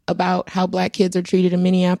anecdotes about how Black kids are treated in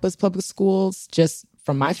Minneapolis public schools, just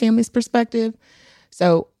from my family's perspective.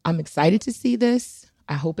 So I'm excited to see this.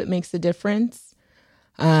 I hope it makes a difference.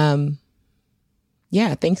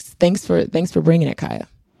 Yeah, thanks for bringing it, Kaya.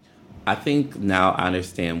 I think now I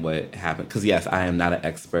understand what happened. Because yes, I am not an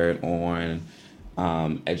expert on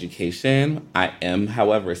education. I am,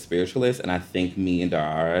 however, a spiritualist, and I think me and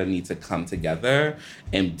Dara need to come together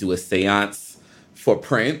and do a seance for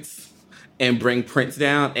Prince and bring Prince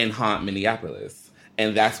down and haunt Minneapolis.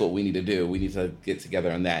 And that's what we need to do. We need to get together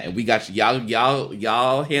on that. And we got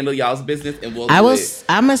y'all handle y'all's business, and we'll do it.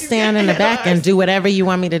 I'm going to stand in the back and do whatever you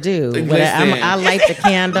want me to do. I light the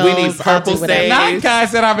candles. We need purple sage. Not guy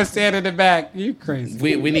said I'm going to stand in the back. You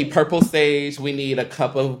crazy. We need purple sage. We need a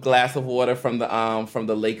glass of water from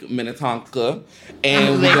the Lake Minnetonka.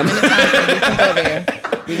 And Lake Minnetonka. We can go there.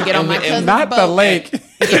 We can get on my cousin's not boat. The lake.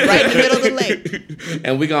 Get right in the middle of the lake.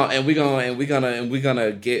 And we're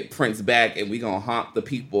gonna get Prince back, and we're gonna haunt the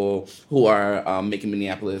people who are making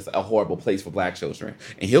Minneapolis a horrible place for Black children.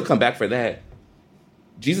 And he'll come back for that.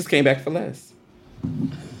 Jesus came back for less.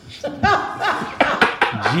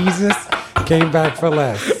 Jesus came back for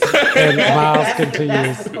less. And Miles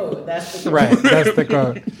continues. That's the quote. That's the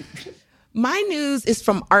quote. My news is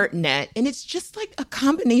from ArtNet, and it's just like a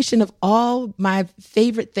combination of all my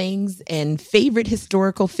favorite things and favorite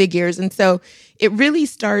historical figures. And so it really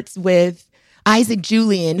starts with Isaac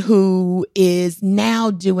Julien, who is now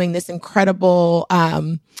doing this incredible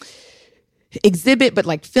exhibit, but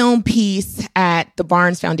like film piece at the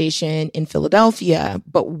Barnes Foundation in Philadelphia.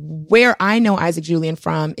 But where I know Isaac Julien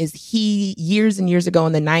from is he years and years ago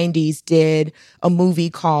in the 90s did a movie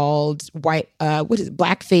called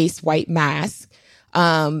Blackface, White Mask.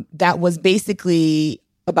 That was basically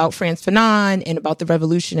about Frantz Fanon and about the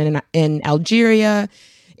revolution in Algeria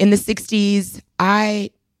in the 60s.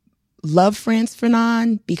 I love Frantz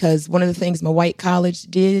Fanon because one of the things my white college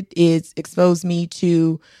did is expose me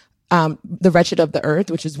to The Wretched of the Earth,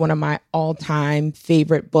 which is one of my all-time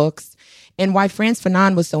favorite books. And why Frantz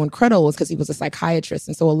Fanon was so incredible was because he was a psychiatrist.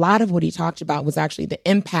 And so a lot of what he talked about was actually the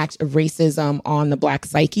impact of racism on the Black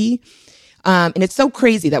psyche. And it's so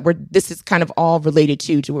crazy that this is kind of all related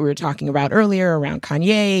to what we were talking about earlier around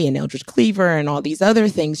Kanye and Eldridge Cleaver and all these other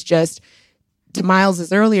things. Just to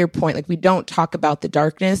Miles's earlier point, like we don't talk about the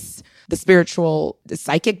darkness, the spiritual, the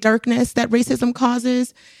psychic darkness that racism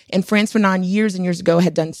causes. And Frantz Fanon years and years ago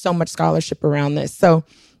had done so much scholarship around this. So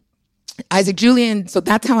Isaac Julien, so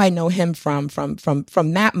that's how I know him from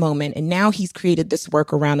that moment. And now he's created this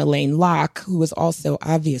work around Elaine Locke, who is also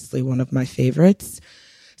obviously one of my favorites.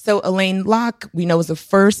 So Alain Locke, we know, was the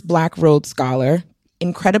first Black Rhodes Scholar,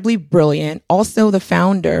 incredibly brilliant, also the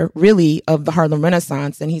founder, really, of the Harlem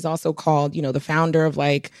Renaissance. And he's also called, the founder of,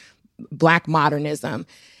 like, Black modernism.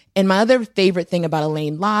 And my other favorite thing about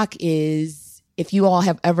Alain Locke is, if you all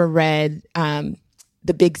have ever read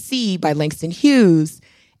The Big Sea by Langston Hughes,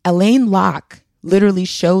 Alain Locke literally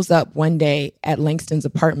shows up one day at Langston's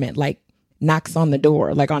apartment, like, knocks on the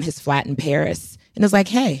door, like on his flat in Paris, and is like,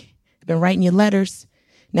 hey, I've been writing you letters.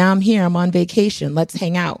 Now I'm here. I'm on vacation. Let's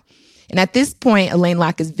hang out. And at this point, Alain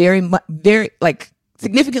Locke is very, like,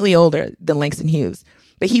 significantly older than Langston Hughes.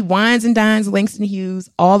 But he wines and dines Langston Hughes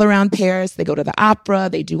all around Paris. They go to the opera.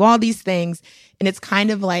 They do all these things. And it's kind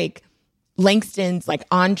of like Langston's, like,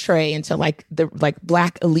 entree into, like, the, like,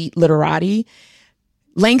 Black elite literati.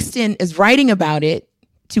 Langston is writing about it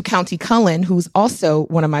to Countee Cullen, who's also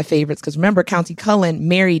one of my favorites. Because remember, Countee Cullen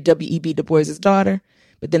married W.E.B. Du Bois' daughter.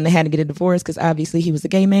 But then they had to get a divorce because obviously he was a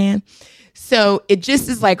gay man. So it just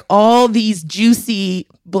is like all these juicy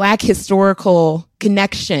Black historical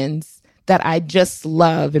connections that I just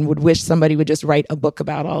love and would wish somebody would just write a book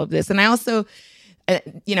about all of this. And I also,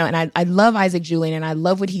 and I love Isaac Julien, and I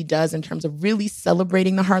love what he does in terms of really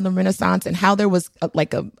celebrating the Harlem Renaissance and how there was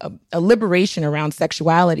a liberation around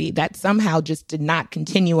sexuality that somehow just did not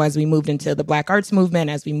continue as we moved into the Black arts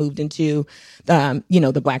movement, as we moved into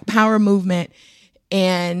the Black Power movement.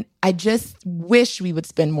 And I just wish we would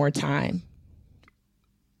spend more time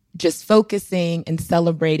just focusing and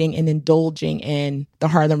celebrating and indulging in the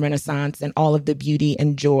Harlem Renaissance and all of the beauty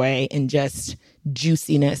and joy and just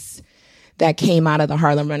juiciness that came out of the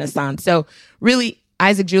Harlem Renaissance. So really,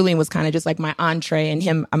 Isaac Julien was kind of just like my entree, and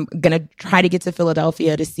him, I'm going to try to get to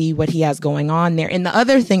Philadelphia to see what he has going on there. And the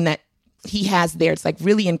other thing that he has there, it's like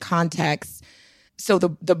really in context. So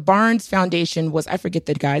the Barnes Foundation was, I forget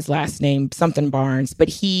the guy's last name, something Barnes, but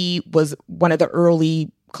he was one of the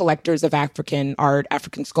early collectors of African art,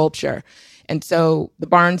 African sculpture. And so the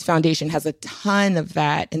Barnes Foundation has a ton of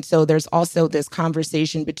that. And so there's also this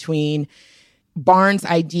conversation between Barnes'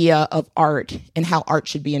 idea of art and how art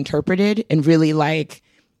should be interpreted, and really like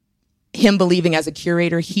him believing as a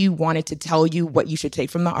curator, he wanted to tell you what you should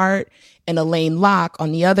take from the art. And Alain Locke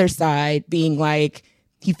on the other side being like,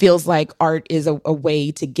 he feels like art is a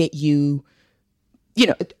way to get you,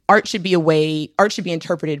 art should be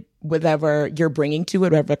interpreted whatever you're bringing to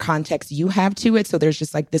it, whatever context you have to it. So there's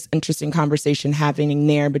just like this interesting conversation happening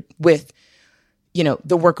there, but with,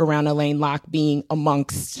 the work around Alain Locke being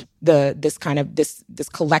amongst this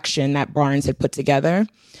collection that Barnes had put together.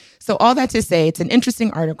 So all that to say, it's an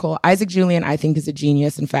interesting article. Isaac Julien, I think, is a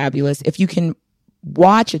genius and fabulous. If you can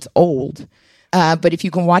watch, it's old. But if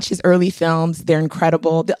you can watch his early films, they're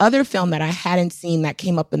incredible. The other film that I hadn't seen that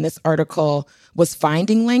came up in this article was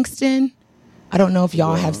Finding Langston. I don't know if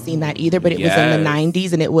y'all have seen that either, but it was in the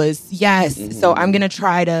 90s, and it was, Mm-hmm. So I'm going to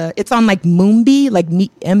try to, it's on like Mubi, like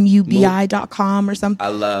MUBI.com or something.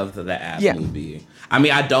 I love the app Mubi. I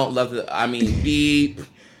mean, I don't love beep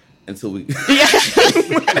until we...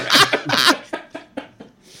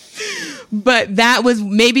 But that was,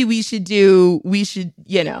 maybe we should do a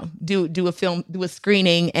film, do a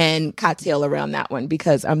screening and cocktail around that one,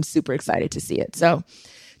 because I'm super excited to see it. So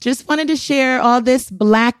just wanted to share all this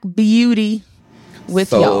Black beauty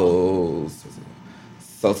with y'all.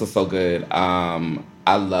 So good.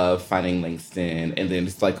 I love Finding Langston. And then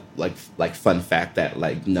it's like fun fact that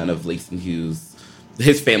like none of Langston Hughes,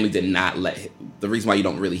 his family did not the reason why you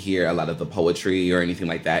don't really hear a lot of the poetry or anything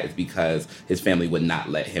like that is because his family would not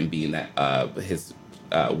let him be in that, his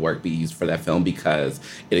work be used for that film, because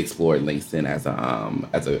it explored Langston as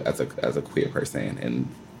a queer person, and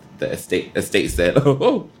the estate said,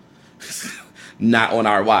 oh, not on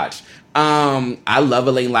our watch. I love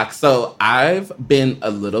Alain Locke. So I've been a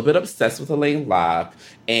little bit obsessed with Alain Locke,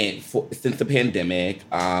 and since the pandemic,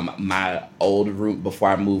 my old room before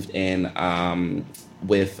I moved in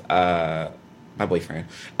with my boyfriend,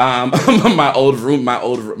 my old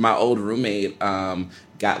roommate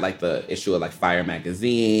got like the issue of like Fire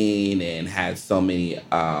magazine and had so many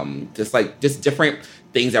just different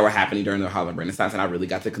things that were happening during the Harlem Renaissance, and I really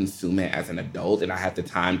got to consume it as an adult, and I had the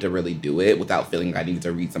time to really do it without feeling like I needed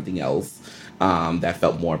to read something else that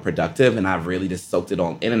felt more productive, and I really just soaked it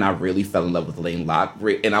all in, and I really fell in love with Alain Locke.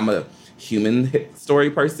 And I'm a human story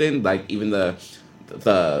person, like even the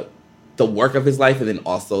work of his life, and then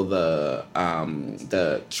also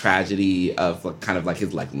the tragedy of like, kind of like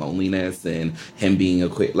his like loneliness and him being a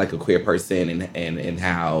queer person, and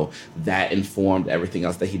how that informed everything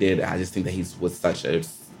else that he did. I just think that he was such an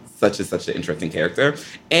interesting character.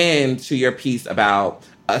 And to your piece about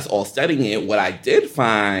us all studying it, what I did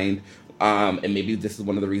find and maybe this is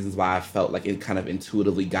one of the reasons why I felt like it kind of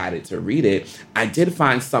intuitively guided to read it, I did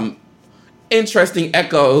find some interesting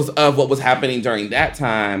echoes of what was happening during that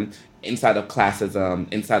time inside of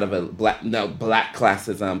classism, inside of black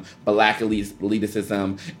classism, black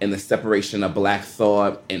elitism, and the separation of black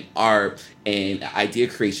thought and art and idea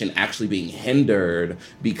creation actually being hindered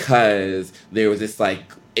because there was this like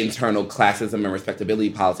internal classism and respectability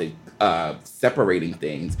politics separating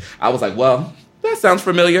things. I was like, well, that sounds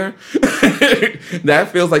familiar. That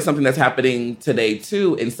feels like something that's happening today,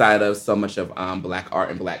 too, inside of so much of Black art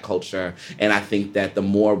and Black culture. And I think that the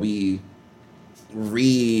more we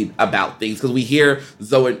read about things, because we hear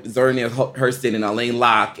Zora Neale Hurston and Alain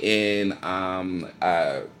Locke and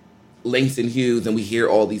Langston Hughes, and we hear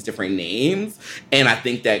all these different names, and I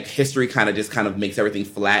think that history kind of makes everything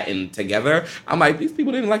flat and together. I'm like, these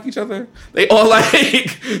people didn't like each other. They all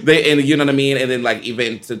and you know what I mean? And then like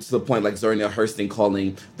even to the point like Zora Neale Hurston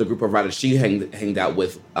calling the group of writers she hanged out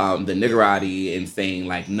with the niggerati and saying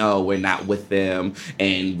like, no, we're not with them,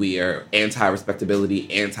 and we are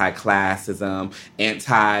anti-respectability, anti-classism,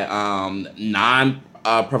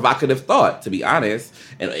 provocative thought, to be honest,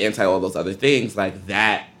 and anti all those other things. Like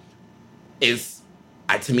that is,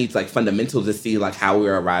 to me, it's like fundamental to see like how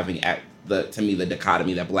we're arriving at the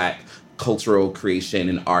dichotomy that Black cultural creation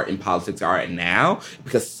and art and politics are at now,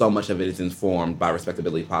 because so much of it is informed by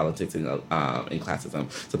respectability politics and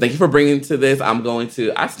classism. So thank you for bringing to this.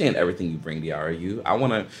 I stand everything you bring, DRU. I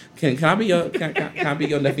want to, can I be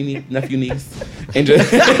your nephew niece and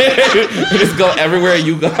just go everywhere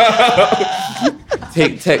you go.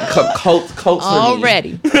 take cults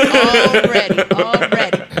already.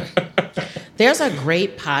 There's a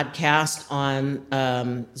great podcast on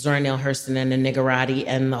Zora Neale Hurston and the niggerati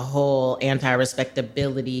and the whole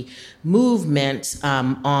anti-respectability movement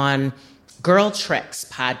on Girl Trek's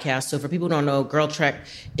podcast. So for people who don't know, Girl Trek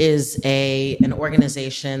is an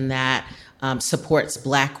organization that supports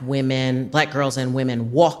Black girls and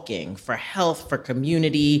women walking for health, for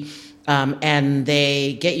community, and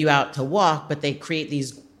they get you out to walk, but they create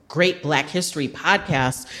these great Black history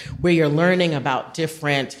podcasts where you're learning about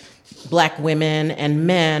different Black women and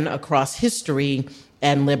men across history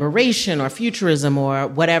and liberation or futurism or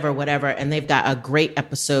whatever. And they've got a great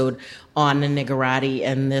episode on the niggerati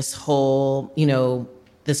and this whole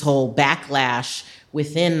backlash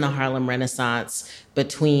within the Harlem Renaissance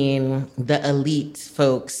between the elite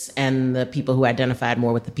folks and the people who identified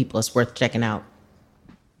more with the people. It's worth checking out.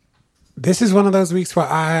 This is one of those weeks where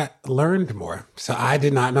I learned more. So I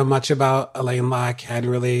did not know much about Alain Locke, hadn't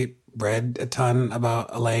really read a ton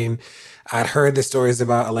about Alain. I'd heard the stories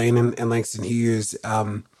about Alain and Langston Hughes,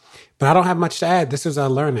 but I don't have much to add. This was a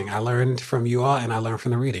learning. I learned from you all, and I learned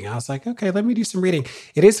from the reading. I was like, okay, let me do some reading.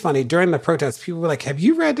 It is funny. During the protests, people were like, have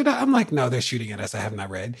you read it? I'm like, no, they're shooting at us. I have not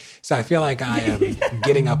read. So I feel like I am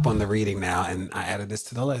getting up on the reading now, and I added this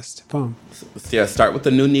to the list. Boom. So yeah, start with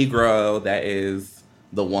the new Negro. That is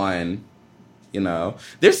the one. You know,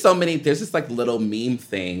 there's this like little meme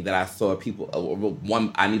thing that I saw people,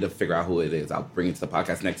 one, I need to figure out who it is. I'll bring it to the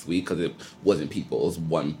podcast next week because it wasn't people. It was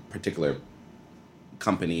one particular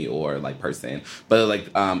company or like person, but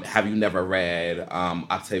like have you never read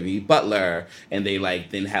Octavia Butler? And they like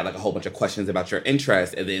then had like a whole bunch of questions about your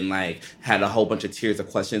interest, and then like had a whole bunch of tiers of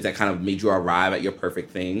questions that kind of made you arrive at your perfect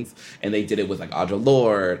things. And they did it with like Audre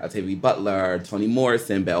Lorde, Octavia Butler, Toni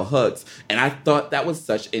Morrison, Bell Hooks, and I thought that was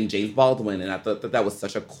and James Baldwin, and I thought that was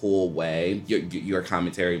such a cool way. Your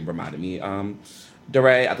commentary reminded me,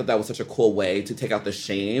 DeRay, I thought that was such a cool way to take out the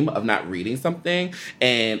shame of not reading something.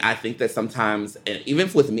 And I think that sometimes, and even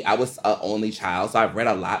with me, I was an only child, so I've read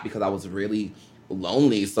a lot because I was really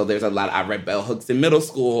lonely. So there's a lot. I read Bell Hooks in middle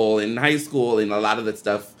school and high school, and a lot of the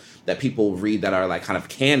stuff that people read that are like kind of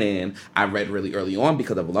canon, I read really early on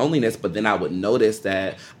because of loneliness. But then I would notice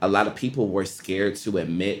that a lot of people were scared to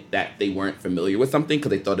admit that they weren't familiar with something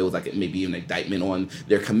because they thought it was like maybe an indictment on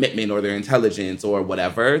their commitment or their intelligence or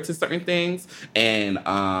whatever to certain things. And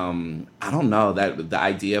I don't know, that the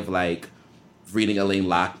idea of like reading Alain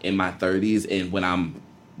Locke in my 30s and when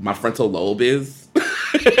my frontal lobe is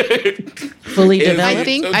fully developed. I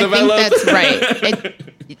think that's right.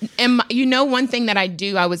 And you know, one thing that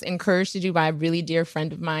I was encouraged to do by a really dear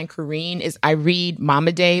friend of mine, Kareen, is I read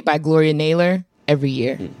Mama Day by Gloria Naylor every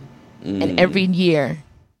year. And every year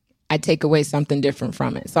I take away something different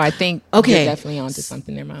from it. So I think you're definitely onto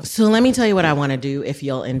something there, Miles. So let me tell you what I want to do, if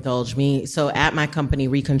you'll indulge me. So at my company,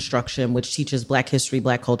 Reconstruction, which teaches Black history,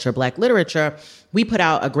 Black culture, Black literature, we put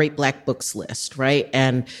out a great Black books list, right?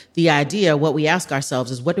 And the idea, what we ask ourselves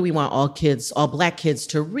is, what do we want all Black kids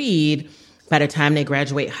to read by the time they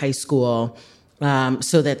graduate high school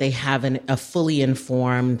so that they have a fully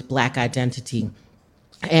informed Black identity.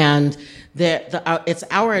 And it's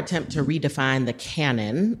our attempt to redefine the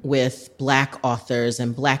canon with Black authors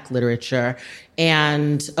and Black literature.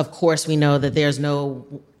 And of course, we know that there's no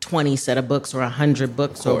 20 set of books or 100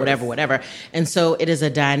 books or whatever. And so it is a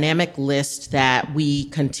dynamic list that we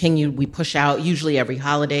push out usually every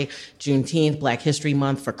holiday, Juneteenth, Black History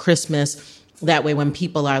Month, for Christmas. That way, when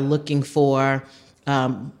people are looking for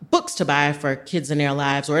books to buy for kids in their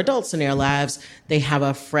lives or adults in their lives, they have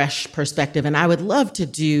a fresh perspective. And I would love to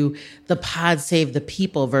do the Pod Save the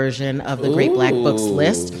People version of the Great Black Books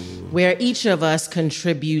list, where each of us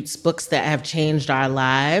contributes books that have changed our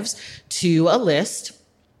lives to a list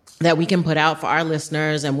that we can put out for our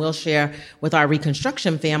listeners and we'll share with our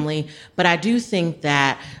Reconstruction family. But I do think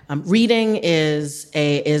that reading is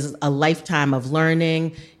a lifetime of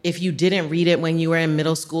learning. If you didn't read it when you were in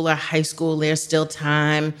middle school or high school, there's still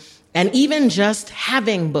time. And even just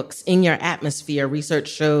having books in your atmosphere, research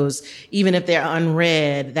shows, even if they're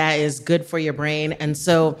unread, that is good for your brain. And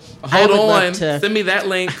so send me that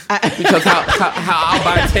link, because how I'll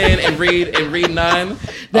buy 10 and read none.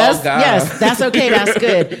 Yes, that's okay. That's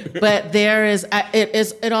good. But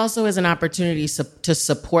it also is an opportunity to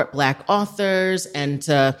support Black authors and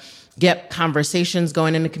to get conversations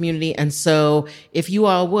going in the community. And so if you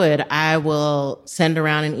all would, I will send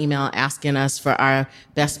around an email asking us for our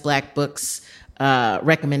best Black books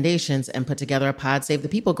recommendations and put together a Pod Save the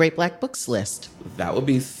People Great Black Books list. That would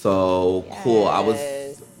be so cool.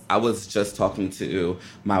 I was just talking to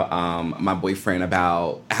my boyfriend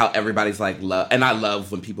about how everybody's like love, and I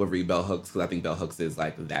love when people read Bell Hooks, because I think Bell Hooks is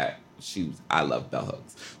like that. I love Bell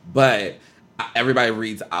Hooks, but everybody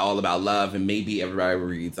reads all about love, and maybe everybody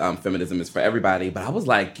reads Feminism is for Everybody. But I was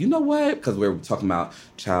like, you know what? Because we're talking about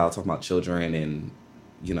children, and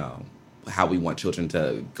you know how we want children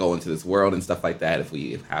to go into this world and stuff like that if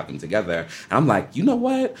we have them together. And I'm like, you know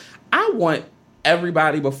what? I want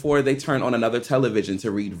everybody, before they turn on another television, to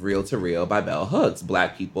read Real to Real by Bell Hooks,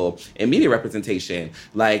 Black people in media representation.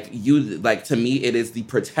 To me, it is the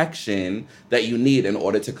protection that you need in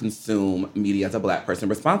order to consume media as a Black person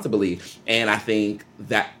responsibly. And I think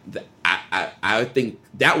I think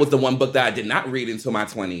that was the one book that I did not read until my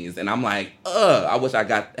 20s. And I'm like, I wish I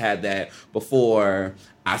had that before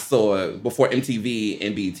before MTV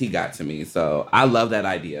and BET got to me. So I love that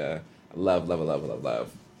idea. Love.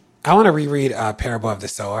 I want to reread Parable of the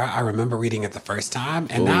Sower. I remember reading it the first time,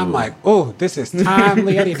 and now I'm like, oh, this is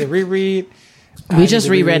timely. I need to reread. We just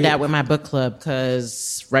reread that with my book club,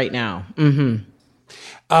 because right now.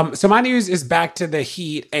 Mm-hmm. So my news is back to the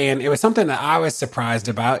heat, and it was something that I was surprised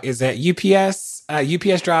about, is that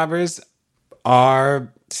UPS drivers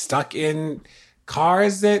are stuck in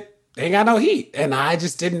cars that ain't got no heat. And I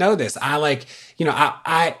just didn't know this. I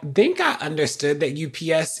think I understood that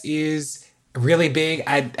UPS is really big.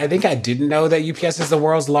 I think I didn't know that UPS is the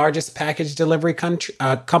world's largest package delivery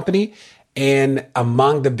company and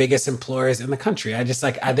among the biggest employers in the country. I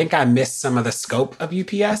think I missed some of the scope of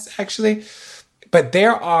UPS, actually. But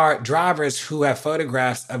there are drivers who have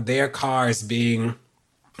photographs of their cars the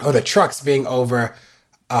trucks being over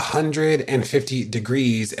 150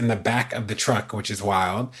 degrees in the back of the truck, which is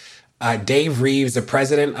wild. Dave Reeves, the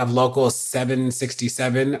president of Local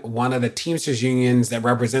 767, one of the Teamsters unions that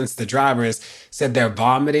represents the drivers, said they're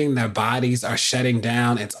vomiting, their bodies are shutting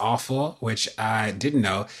down. It's awful, which I didn't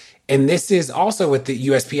know. And this is also with the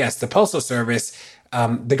USPS, the Postal Service.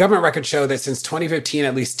 The government records show that since 2015,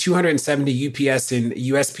 at least 270 UPS and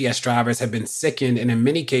USPS drivers have been sickened and in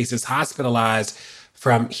many cases hospitalized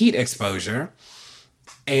from heat exposure.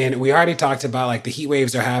 And we already talked about the heat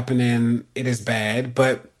waves are happening. It is bad.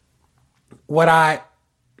 But what I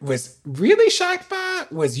was really shocked by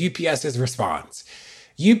was UPS's response.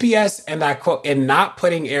 UPS, and I quote, "in not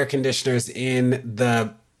putting air conditioners in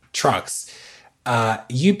the trucks."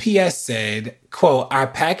 UPS said, quote, "our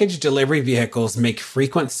package delivery vehicles make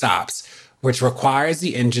frequent stops, which requires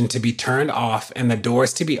the engine to be turned off and the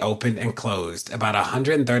doors to be opened and closed about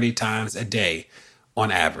 130 times a day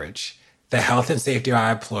on average. The health and safety of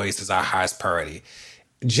our employees is our highest priority."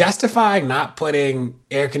 Justifying not putting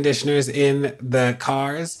air conditioners in the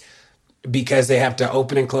cars because they have to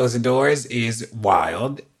open and close the doors is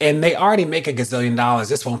wild. And they already make $1 gazillion.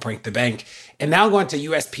 This won't break the bank. And now going to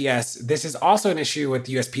USPS, this is also an issue with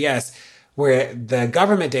USPS where the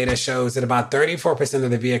government data shows that about 34%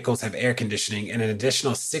 of the vehicles have air conditioning and an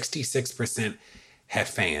additional 66% have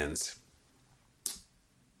fans.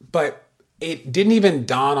 But it didn't even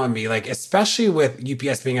dawn on me, especially with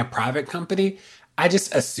UPS being a private company, I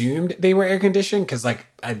just assumed they were air conditioned because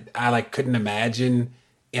I couldn't imagine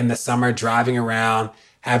in the summer driving around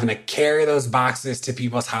having to carry those boxes to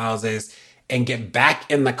people's houses and get back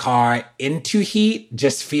in the car into heat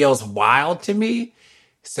just feels wild to me.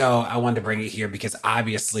 So I wanted to bring it here because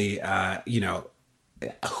obviously,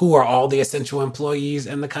 who are all the essential employees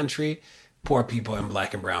in the country? Poor people and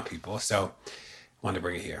Black and brown people. So I wanted to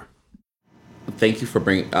bring it here. Thank you for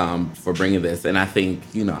bringing this. And I think,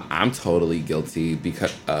 I'm totally guilty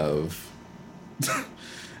because of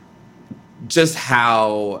just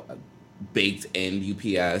how baked in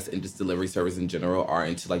UPS and just delivery service in general are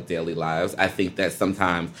into like daily lives. I think that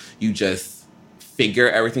sometimes you just figure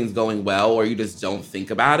everything's going well, or you just don't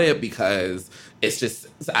think about it because it's just,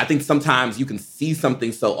 I think sometimes you can see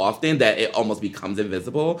something so often that it almost becomes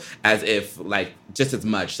invisible, as if like just as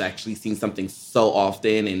much actually seeing something so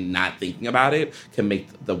often and not thinking about it can make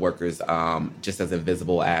the workers just as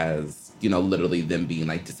invisible as, literally them being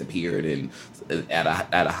like disappeared and at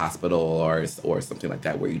a hospital or something like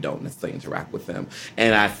that where you don't necessarily interact with them.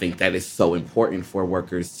 And I think that is so important for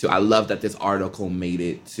workers to, I love that this article made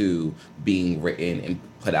it to being written and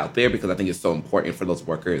put out there, because I think it's so important for those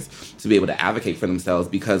workers to be able to advocate for themselves,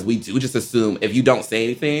 because we do just assume, if you don't say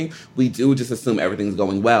anything, we do just assume everything's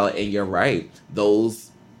going well. And you're right. The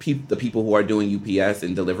people who are doing UPS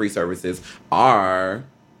and delivery services are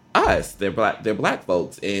us. They're black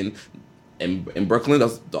folks. And in Brooklyn,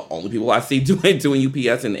 the only people I see doing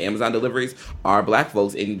UPS and Amazon deliveries are Black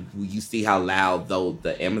folks. And you see how loud though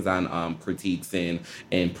the Amazon critiques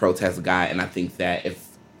and protests got. And I think that if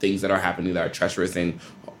things that are happening that are treacherous and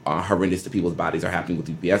horrendous to people's bodies are happening with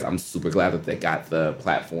UPS, I'm super glad that they got the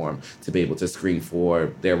platform to be able to scream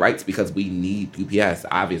for their rights, because we need UPS,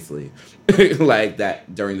 obviously. Like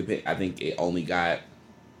that during I think it only got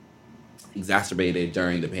exacerbated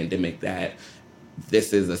during the pandemic, that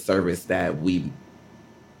this is a service that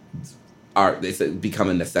it's become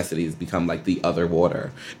a necessity. It's become like the other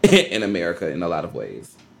water in America in a lot of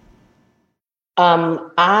ways.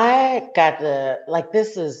 I got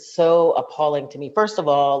this is so appalling to me. First of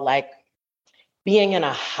all, like being in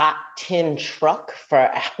a hot tin truck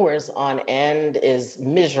for hours on end is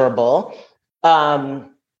miserable.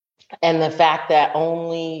 And the fact that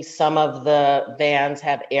only some of the vans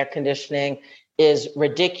have air conditioning is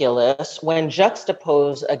ridiculous when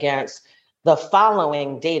juxtaposed against the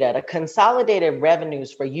following data. The consolidated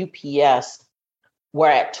revenues for UPS were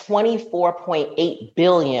at $24.8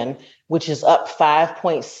 billion, which is up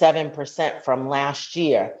 5.7% from last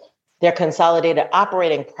year. Their consolidated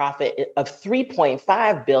operating profit of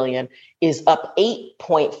 $3.5 billion is up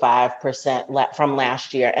 8.5% from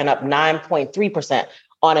last year and up 9.3%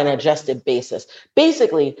 on an adjusted basis.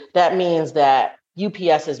 Basically, that means that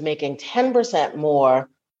UPS is making 10% more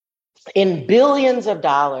in billions of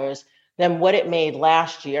dollars than what it made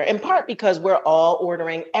last year, in part because we're all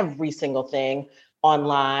ordering every single thing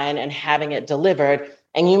online and having it delivered.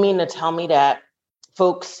 And you mean to tell me that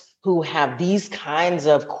folks who have these kinds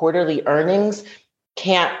of quarterly earnings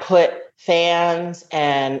can't put fans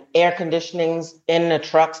and air conditionings in the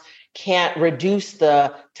trucks, can't reduce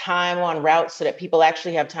the time on route so that people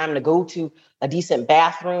actually have time to go to a decent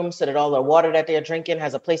bathroom, so that all the water that they're drinking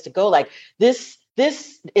has a place to go? Like this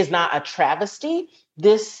is not a travesty.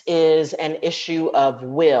 This is an issue of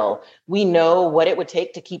will. We know what it would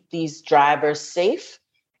take to keep these drivers safe.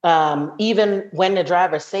 Even when the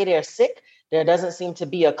drivers say they're sick, there doesn't seem to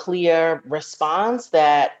be a clear response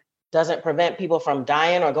that doesn't prevent people from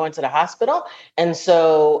dying or going to the hospital. And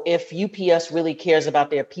so if UPS really cares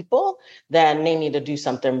about their people, then they need to do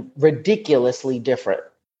something ridiculously different.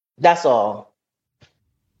 That's all.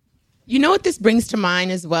 You know what this brings to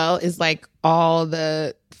mind as well is like all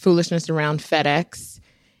the foolishness around FedEx.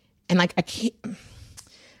 And like, I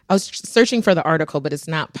was searching for the article, but it's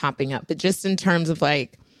not popping up. But just in terms of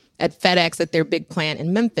like at FedEx, at their big plant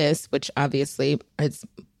in Memphis, which obviously it's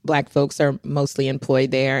Black folks are mostly employed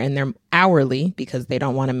there, and they're hourly because they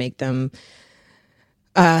don't want to make them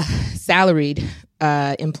salaried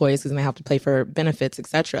employees because they have to pay for benefits,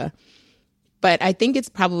 etc. But I think it's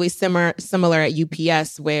probably similar at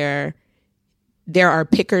UPS, where there are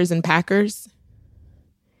pickers and packers,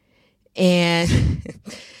 and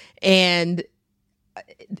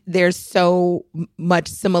there's so much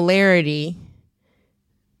similarity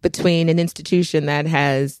between an institution that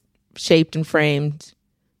has shaped and framed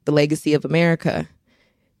the legacy of America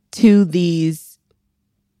to these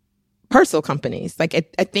parcel companies. Like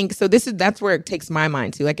I think so. That's where it takes my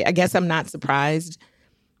mind to. Like I guess I'm not surprised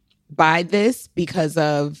by this because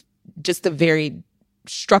of just the very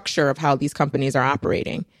structure of how these companies are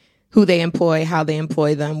operating, who they employ, how they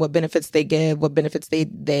employ them, what benefits they give, what benefits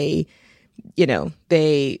they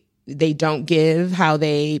don't give, how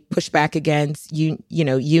they push back against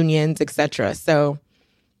unions, etc. So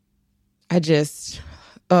I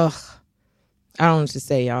don't know what to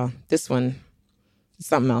say, y'all. This one is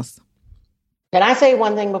something else. Can I say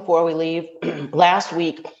one thing before we leave? Last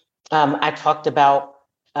week, I talked about,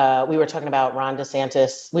 we were talking about Ron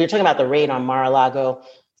DeSantis. We were talking about the raid on Mar-a-Lago.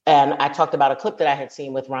 And I talked about a clip that I had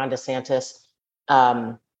seen with Ron DeSantis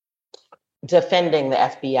defending the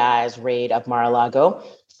FBI's raid of Mar-a-Lago.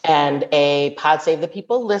 And a Pod Save the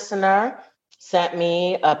People listener sent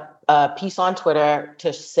me a piece on Twitter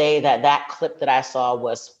to say that clip that I saw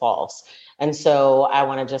was false. And so I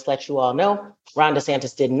want to just let you all know, Ron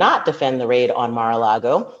DeSantis did not defend the raid on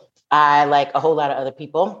Mar-a-Lago. I, like a whole lot of other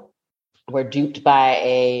people, were duped by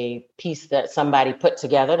a piece that somebody put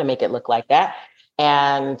together to make it look like that.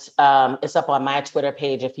 And it's up on my Twitter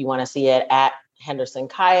page if you want to see it, at Henderson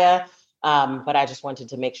Kaya. But I just wanted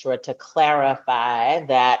to make sure to clarify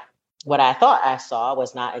that what I thought I saw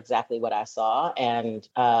was not exactly what I saw. And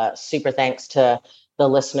super thanks to the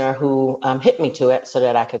listener who hit me to it so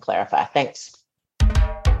that I could clarify. Thanks.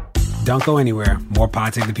 Don't go anywhere. More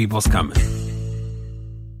Pod Save the People's coming.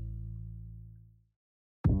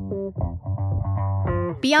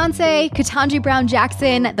 Beyonce, Ketanji Brown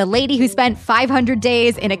Jackson, the lady who spent 500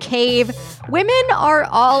 days in a cave. Women are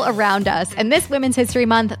all around us, and this Women's History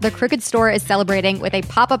Month, the Crooked Store is celebrating with a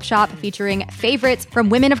pop-up shop featuring favorites from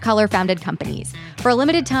women of color-founded companies. For a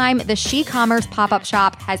limited time, the She Commerce pop-up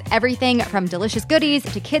shop has everything from delicious goodies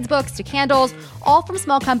to kids' books to candles, all from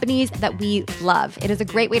small companies that we love. It is a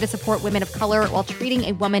great way to support women of color while treating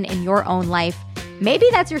a woman in your own life, maybe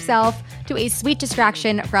that's yourself, to a sweet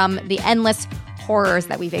distraction from the endless horrors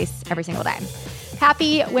that we face every single day.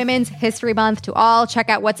 Happy Women's History Month to all. Check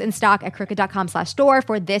out what's in stock at crooked.com/store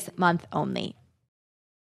for this month only.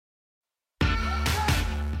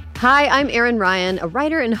 Hi, I'm Erin Ryan, a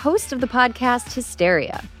writer and host of the podcast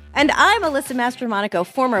Hysteria. And I'm Alyssa Mastromonaco,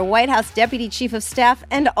 former White House Deputy Chief of Staff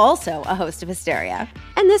and also a host of Hysteria.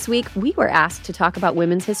 And this week, we were asked to talk about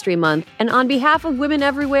Women's History Month, and on behalf of women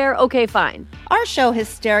everywhere, okay, fine. Our show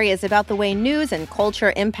Hysteria is about the way news and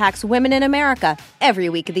culture impacts women in America every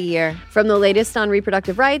week of the year. From the latest on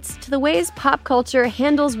reproductive rights to the ways pop culture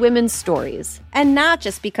handles women's stories. And not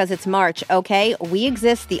just because it's March, okay? We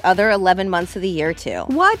exist the other 11 months of the year, too.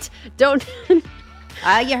 What? Don't...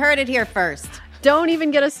 You heard it here first. Don't even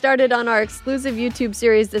get us started on our exclusive YouTube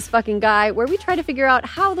series, This Fucking Guy, where we try to figure out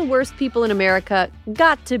how the worst people in America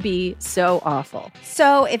got to be so awful.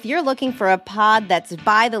 So if you're looking for a pod that's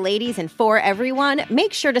by the ladies and for everyone,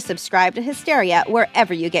 make sure to subscribe to Hysteria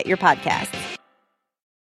wherever you get your podcasts.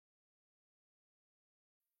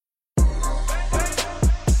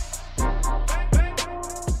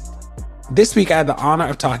 This week, I had the honor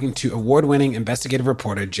of talking to award-winning investigative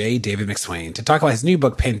reporter J. David McSwain to talk about his new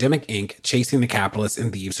book, Pandemic Inc., Chasing the Capitalists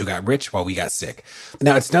and Thieves Who Got Rich While We Got Sick.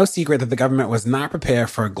 Now, it's no secret that the government was not prepared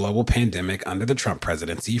for a global pandemic under the Trump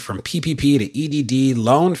presidency. From PPP to EDD,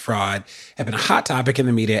 loan fraud have been a hot topic in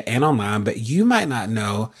the media and online, but you might not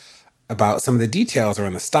know about some of the details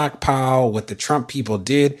around the stockpile, what the Trump people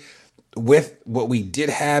did with what we did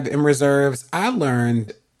have in reserves. I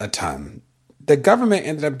learned a ton. The government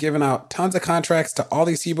ended up giving out tons of contracts to all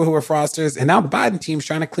these people who were fraudsters, and now the Biden team's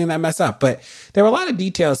trying to clean that mess up. But there were a lot of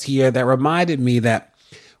details here that reminded me that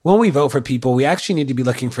when we vote for people, we actually need to be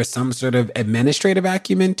looking for some sort of administrative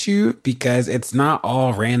acumen too, because it's not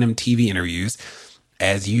all random TV interviews,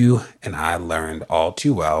 as you and I learned all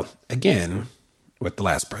too well, again, with the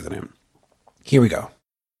last president. Here we go.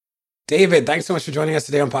 David, thanks so much for joining us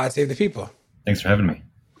today on Pod Save the People. Thanks for having me.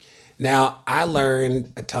 Now, I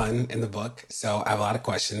learned a ton in the book, so I have a lot of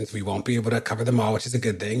questions. We won't be able to cover them all, which is a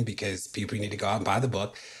good thing because people need to go out and buy the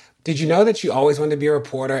book. Did you know that you always wanted to be a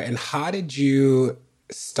reporter? And how did you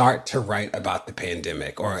start to write about the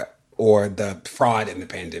pandemic or the fraud in the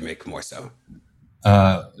pandemic more so?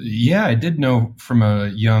 Yeah, I did know from a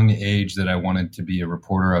young age that I wanted to be a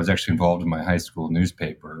reporter. I was actually involved in my high school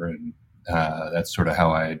newspaper, and that's sort of how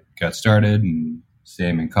I got started. And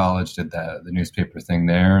same in college, did the newspaper thing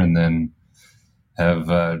there, and then have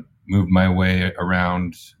moved my way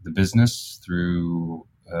around the business through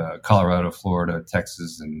Colorado, Florida,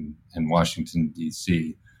 Texas, and Washington,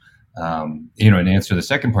 D.C. And answer the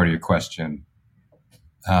second part of your question,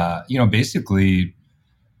 basically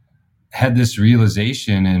had this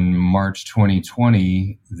realization in March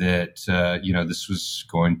 2020 that, this was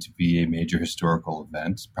going to be a major historical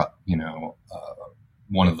event,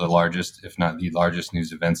 one of the largest, if not the largest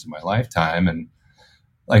news events of my lifetime. And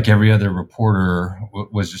like every other reporter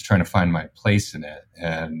was just trying to find my place in it.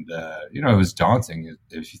 And, it was daunting.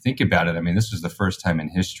 If you think about it, I mean, this was the first time in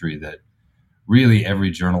history that really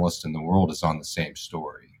every journalist in the world is on the same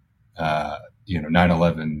story.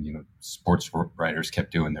 9/11, sports writers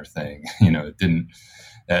kept doing their thing. It didn't.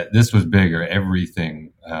 This was bigger.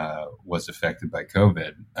 Everything was affected by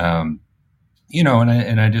COVID. And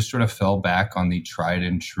I just sort of fell back on the tried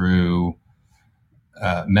and true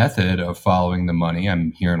method of following the money.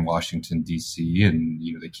 I'm here in Washington, D.C., and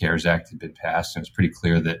the CARES Act had been passed, and it's pretty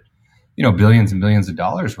clear that billions and billions of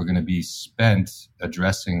dollars were going to be spent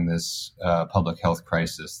addressing this public health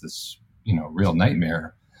crisis, this real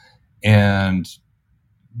nightmare. And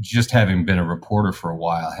just having been a reporter for a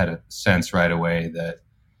while, I had a sense right away that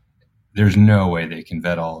there's no way they can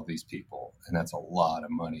vet all of these people. And that's a lot of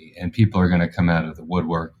money. And people are going to come out of the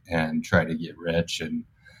woodwork and try to get rich. And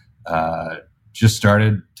just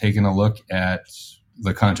started taking a look at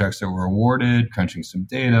the contracts that were awarded, crunching some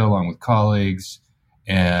data along with colleagues.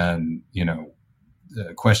 And,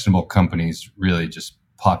 the questionable companies really just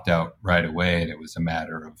popped out right away. And it was a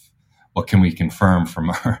matter of what can we confirm from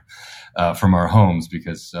our homes,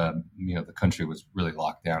 because, the country was really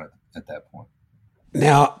locked down at that point.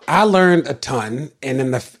 Now, I learned a ton, and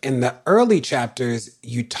in the early chapters,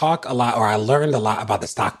 you talk a lot, or I learned a lot about the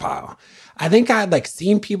stockpile. I think I'd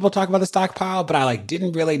seen people talk about the stockpile, but I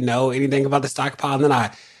didn't really know anything about the stockpile. And then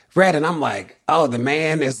I read, and I'm like, oh, the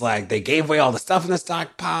man is they gave away all the stuff in the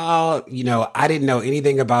stockpile. I didn't know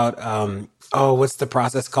anything about what's the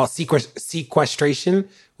process called? Sequestration,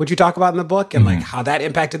 which you talk about in the book, and how that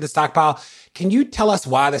impacted the stockpile. Can you tell us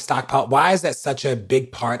why is that such a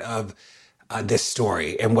big part of this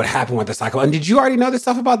story and what happened with the stockpile? And did you already know this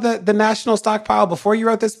stuff about the national stockpile before you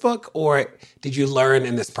wrote this book, or did you learn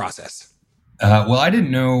in this process? Well, I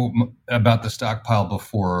didn't know about the stockpile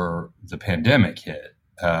before the pandemic hit,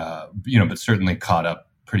 but certainly caught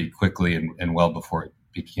up pretty quickly and well before it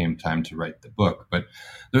became time to write the book. But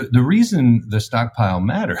the reason the stockpile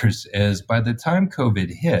matters is by the time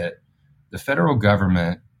COVID hit, the federal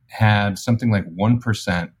government had something like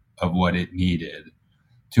 1% of what it needed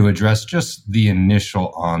to address just the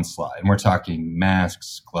initial onslaught. And we're talking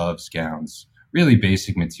masks, gloves, gowns, really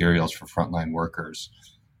basic materials for frontline workers.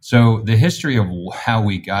 So the history of how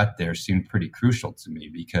we got there seemed pretty crucial to me,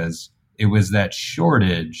 because it was that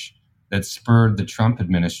shortage that spurred the Trump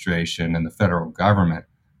administration and the federal government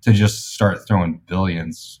to just start throwing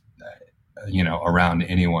billions, around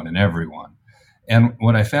anyone and everyone. And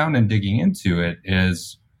what I found in digging into it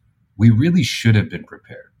is we really should have been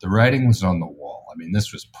prepared. The writing was on the wall. I mean,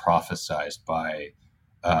 this was prophesized by,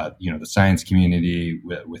 the science community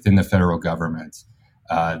within the federal government,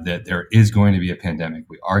 that there is going to be a pandemic.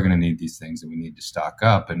 We are going to need these things, and we need to stock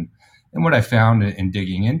up. And what I found in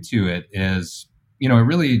digging into it is, it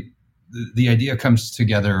really, the idea comes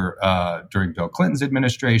together during Bill Clinton's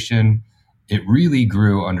administration. It really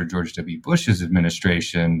grew under George W. Bush's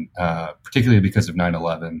administration, particularly because of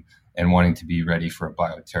 9/11 and wanting to be ready for a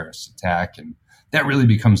bioterrorist attack. And that really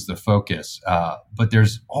becomes the focus. But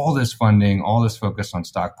there's all this funding, all this focus on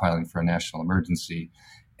stockpiling for a national emergency.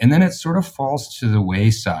 And then it sort of falls to the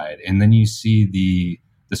wayside. And then you see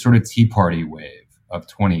the sort of Tea Party wave of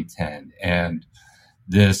 2010 and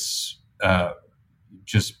this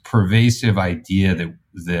just pervasive idea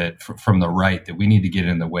that from the right that we need to get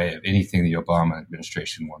in the way of anything the Obama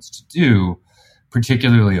administration wants to do,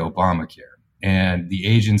 particularly Obamacare. And the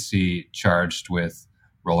agency charged with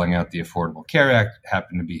rolling out the Affordable Care Act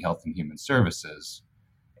happened to be Health and Human Services.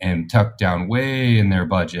 And tucked down way in their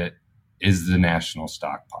budget is the national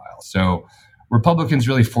stockpile. So Republicans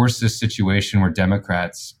really forced this situation where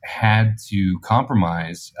Democrats had to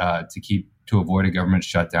compromise to avoid a government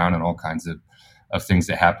shutdown and all kinds of things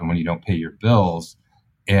that happen when you don't pay your bills.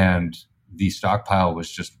 And the stockpile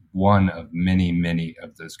was just one of many, many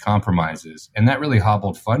of those compromises. And that really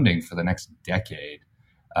hobbled funding for the next decade.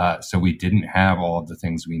 So we didn't have all of the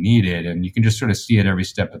things we needed. And you can just sort of see it every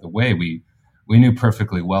step of the way. We knew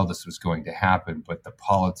perfectly well this was going to happen, but the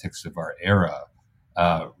politics of our era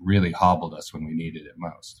really hobbled us when we needed it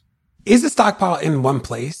most. Is the stockpile in one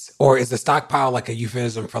place, or is the stockpile like a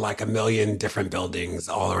euphemism for like a million different buildings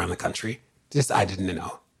all around the country? I didn't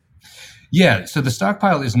know. Yeah, so the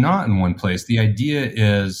stockpile is not in one place. The idea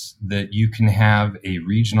is that you can have a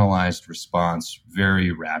regionalized response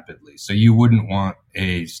very rapidly. So you wouldn't want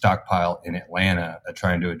a stockpile in Atlanta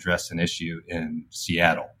trying to address an issue in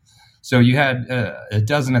Seattle. So you had a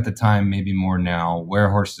dozen at the time, maybe more now,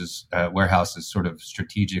 warehouses sort of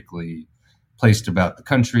strategically placed about the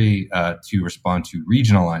country to respond to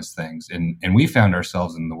regionalized things. And we found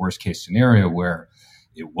ourselves in the worst case scenario where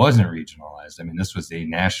it wasn't regionalized. I mean, this was a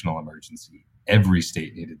national emergency. Every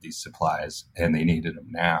state needed these supplies, and they needed them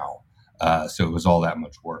now. So it was all that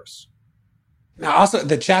much worse. Now, also,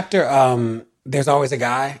 the chapter There's always a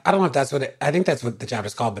guy. I don't know if that's I think that's what the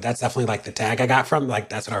chapter's called, but that's definitely like the tag I got from, like,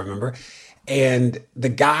 that's what I remember. And the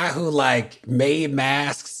guy who like made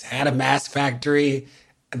masks, had a mask factory,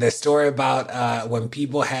 the story about when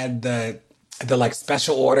people had the like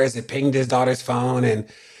special orders, it pinged his daughter's phone and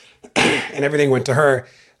and everything went to her.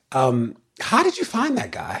 How did you find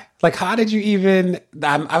that guy? Like, how did you even,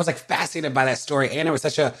 I was like fascinated by that story. And it was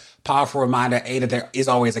such a powerful reminder, A, that there is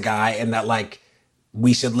always a guy and that like,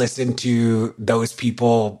 we should listen to those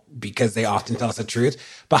people because they often tell us the truth.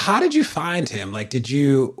 But how did you find him? Like,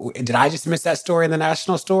 did I just miss that story in the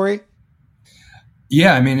national story?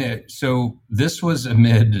 Yeah, I mean, so this was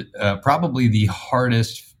amid probably the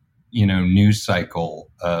hardest, news cycle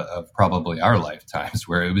of probably our lifetimes,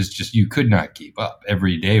 where it was just, you could not keep up.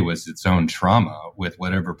 Every day was its own trauma with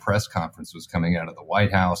whatever press conference was coming out of the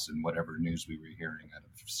White House and whatever news we were hearing out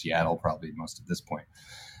of Seattle, probably most at this point.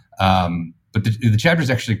 But the chapter is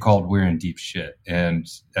actually called "We're in Deep Shit," and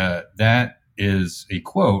that is a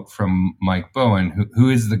quote from Mike Bowen, who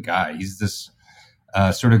is the guy. He's this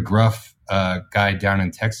sort of gruff guy down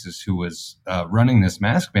in Texas who was running this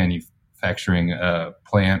mask manufacturing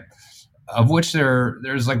plant, of which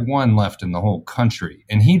there's like one left in the whole country.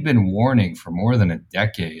 And he'd been warning for more than a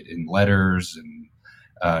decade in letters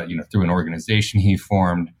and through an organization he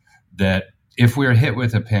formed that if we're hit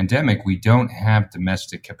with a pandemic, we don't have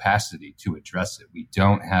domestic capacity to address it. We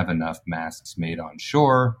don't have enough masks made on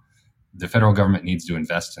shore. The federal government needs to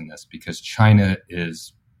invest in this because China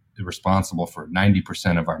is responsible for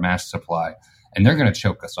 90% of our mask supply, and they're going to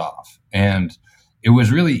choke us off. And it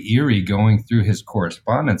was really eerie going through his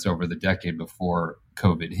correspondence over the decade before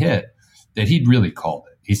COVID hit that he'd really called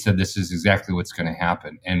it. He said, this is exactly what's going to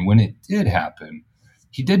happen. And when it did happen,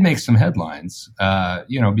 he did make some headlines,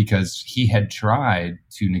 because he had tried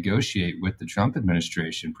to negotiate with the Trump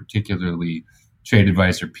administration, particularly trade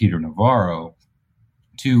advisor Peter Navarro,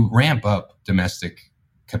 to ramp up domestic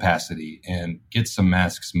capacity and get some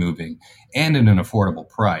masks moving and at an affordable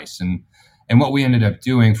price. And what we ended up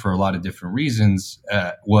doing for a lot of different reasons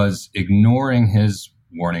was ignoring his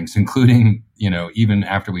warnings, including, even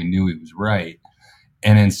after we knew he was right,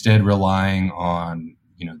 and instead relying on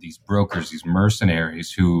these brokers, these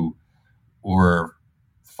mercenaries who were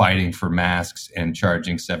fighting for masks and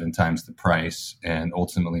charging 7 times the price. And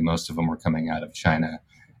ultimately, most of them were coming out of China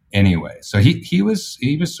anyway. So he was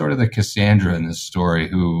sort of the Cassandra in this story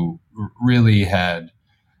who really had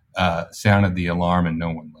sounded the alarm and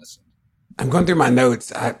no one listened. I'm going through my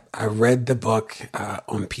notes. I read the book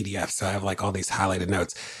on PDF, so I have like all these highlighted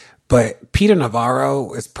notes. But Peter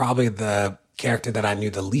Navarro is probably the character that I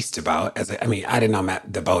knew the least about. I didn't know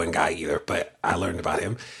the Bowen guy either, but I learned about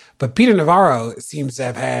him. But Peter Navarro seems to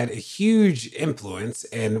have had a huge influence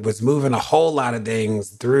and was moving a whole lot of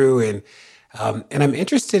things through. And I'm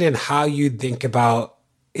interested in how you think about,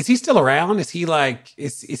 is he still around? Is he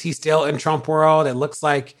is he still in Trump world? It looks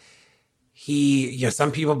like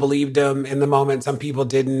some people believed him in the moment. Some people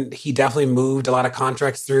didn't. He definitely moved a lot of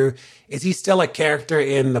contracts through. Is he still a character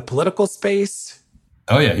in the political space?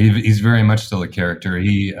 Oh yeah, he's very much still a character.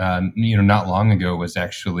 He, not long ago was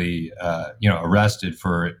actually, arrested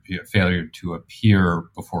for failure to appear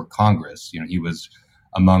before Congress. He was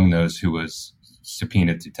among those who was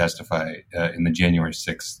subpoenaed to testify in the January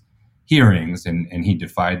 6th hearings, and he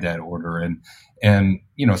defied that order. And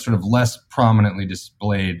sort of less prominently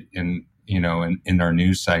displayed in our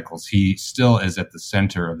news cycles, he still is at the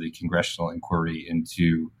center of the congressional inquiry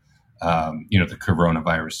into, the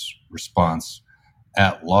coronavirus response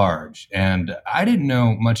at large. And I didn't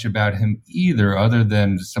know much about him either, other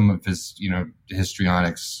than some of his,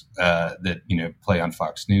 histrionics that, play on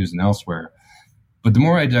Fox News and elsewhere. But the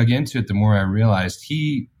more I dug into it, the more I realized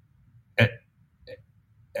he,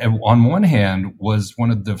 on one hand, was one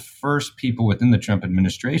of the first people within the Trump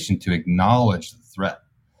administration to acknowledge the threat.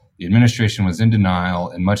 The administration was in denial,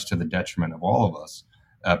 and much to the detriment of all of us,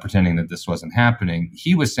 pretending that this wasn't happening.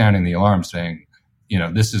 He was sounding the alarm, saying,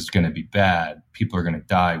 this is going to be bad. People are going to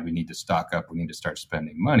die. We need to stock up. We need to start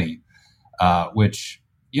spending money, which,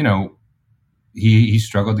 he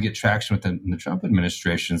struggled to get traction with the Trump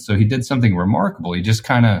administration. So he did something remarkable. He just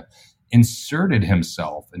kind of inserted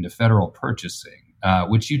himself into federal purchasing,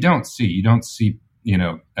 which you don't see. You don't see,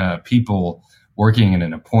 people working in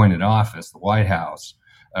an appointed office, the White House,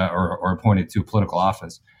 or appointed to a political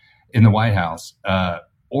office in the White House,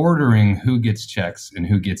 ordering who gets checks and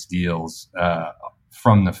who gets deals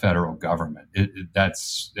from the federal government.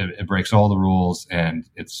 It breaks all the rules, and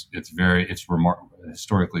it's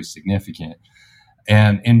historically significant.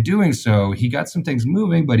 And in doing so, he got some things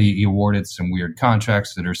moving, but he awarded some weird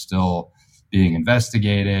contracts that are still being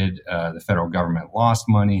investigated. The federal government lost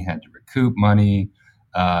money, had to recoup money.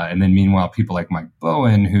 And then meanwhile, people like Mike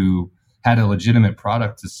Bowen, who had a legitimate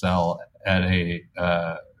product to sell at a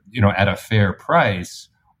fair price,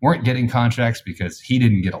 weren't getting contracts because he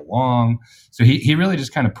didn't get along. So he really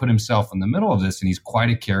just kind of put himself in the middle of this, and he's quite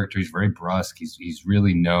a character. He's very brusque. He's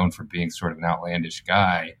really known for being sort of an outlandish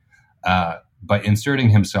guy. By inserting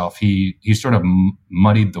himself, he sort of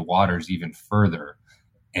muddied the waters even further.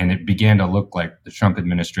 And it began to look like the Trump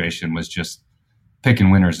administration was just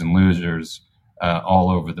picking winners and losers all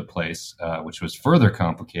over the place, which was further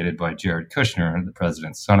complicated by Jared Kushner, the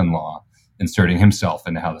president's son-in-law, inserting himself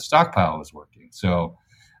into how the stockpile was working. So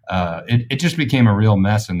it just became a real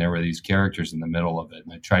mess, and there were these characters in the middle of it.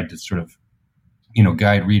 And I tried to sort of,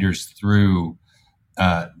 guide readers through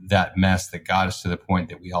that mess that got us to the point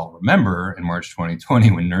that we all remember in March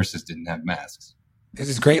 2020 when nurses didn't have masks. There's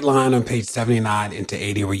this great line on page 79 into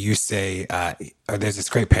 80 where you say, or there's this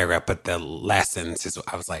great paragraph, but the last sentence is,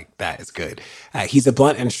 I was like, that is good. He's a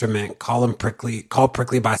blunt instrument, called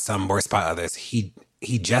prickly by some, worse by others. He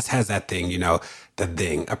just has that thing, the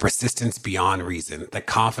thing, a persistence beyond reason, the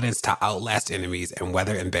confidence to outlast enemies and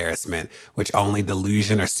weather embarrassment, which only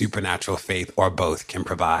delusion or supernatural faith or both can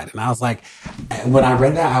provide. And I was like, when I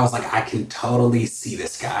read that, I was like, I can totally see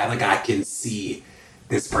this guy. Like, I can see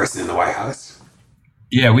this person in the White House.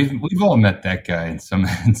 Yeah, we've all met that guy in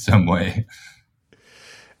some way.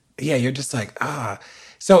 Yeah, you're just like,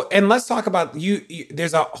 So, and let's talk about you.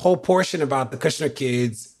 There's a whole portion about the Kushner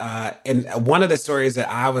kids. And one of the stories that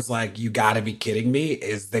I was like, you got to be kidding me,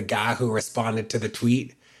 is the guy who responded to the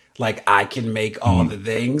tweet, like, I can make all the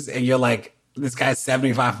things. And you're like, this guy's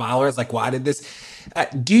 75 followers. Like, why did this?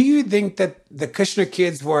 Do you think that the Kushner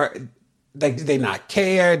kids were, like, did they not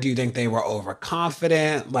care? Do you think they were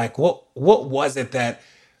overconfident? Like, what was it that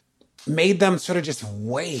made them sort of just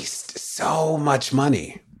waste so much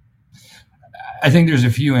money? I think there's a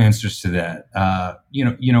few answers to that.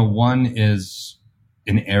 One is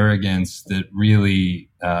an arrogance that really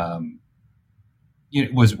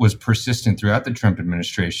was persistent throughout the Trump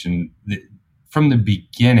administration. From the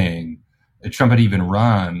beginning, Trump had even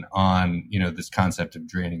run on, this concept of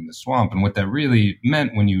draining the swamp. And what that really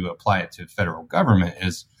meant when you apply it to federal government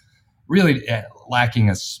is really lacking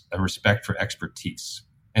a respect for expertise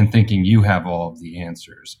and thinking you have all of the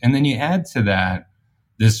answers. And then you add to that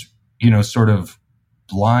this, sort of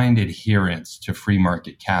blind adherence to free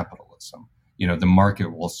market capitalism. The market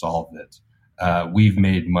will solve it. We've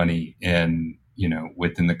made money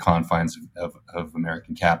within the confines of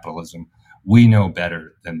American capitalism. We know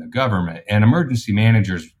better than the government. And emergency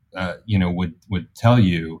managers, would tell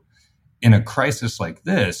you, in a crisis like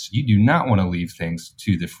this, you do not want to leave things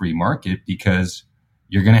to the free market because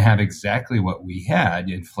you're going to have exactly what we had: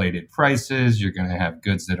 inflated prices. You're going to have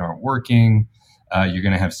goods that aren't working. You're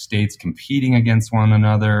going to have states competing against one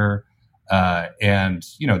another. And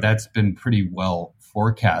that's been pretty well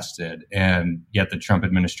forecasted. And yet the Trump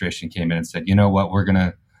administration came in and said, you know what, we're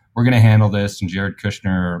going to handle this. And Jared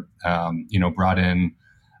Kushner, brought in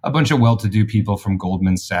a bunch of well-to-do people from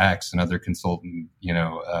Goldman Sachs and other consultant,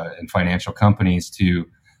 and financial companies to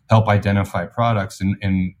help identify products.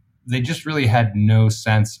 And they just really had no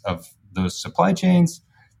sense of those supply chains.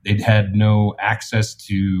 They'd had no access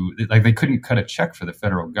to, they couldn't cut a check for the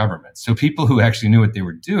federal government. So people who actually knew what they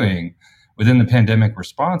were doing within the pandemic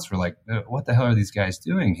response were like, what the hell are these guys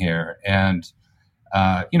doing here? And,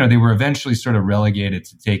 they were eventually sort of relegated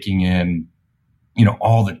to taking in,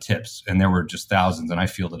 all the tips. And there were just thousands, and I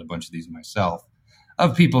fielded a bunch of these myself,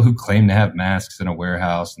 of people who claimed to have masks in a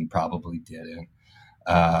warehouse and probably didn't.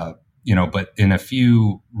 But in a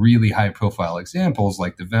few really high profile examples,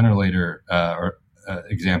 like the ventilator,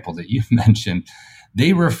 example that you mentioned,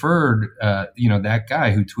 they referred, that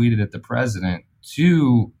guy who tweeted at the president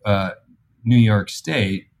to New York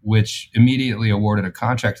State, which immediately awarded a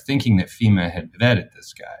contract thinking that FEMA had vetted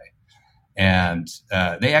this guy. And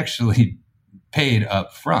they actually paid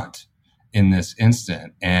up front in this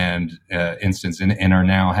instance and are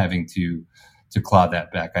now having to claw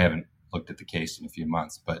that back. I haven't looked at the case in a few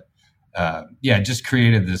months, but it just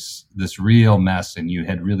created this real mess, and you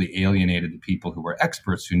had really alienated the people who were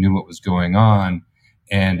experts, who knew what was going on.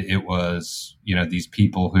 And it was, these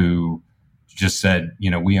people who just said,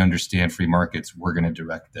 we understand free markets, we're going to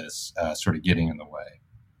direct this, sort of getting in the way.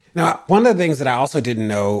 Now, one of the things that I also didn't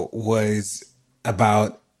know was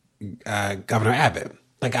about Governor Abbott.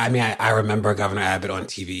 I remember Governor Abbott on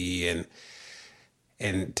TV,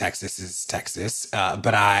 and Texas is Texas,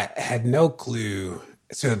 but I had no clue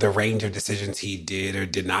sort of the range of decisions he did or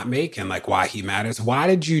did not make, and why he matters. Why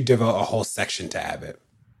did you devote a whole section to Abbott?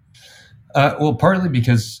 Well, partly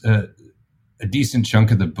because a decent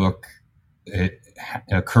chunk of the book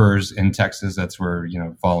occurs in Texas. That's where,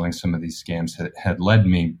 following some of these scams had led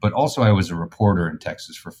me. But also I was a reporter in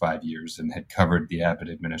Texas for 5 years and had covered the Abbott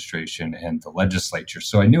administration and the legislature.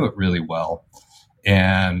 So I knew it really well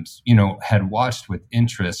and, had watched with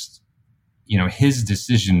interest, his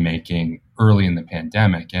decision-making early in the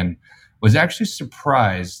pandemic and was actually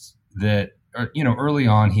surprised that, early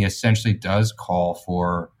on, he essentially does call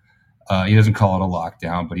for he doesn't call it a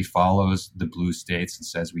lockdown, but he follows the blue states and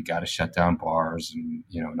says we got to shut down bars and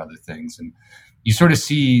other things. And you sort of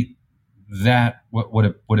see that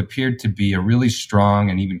what appeared to be a really strong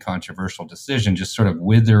and even controversial decision just sort of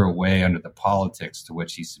wither away under the politics to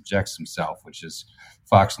which he subjects himself, which is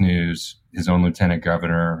Fox News, his own lieutenant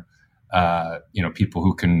governor, people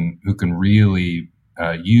who can really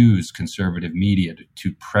use conservative media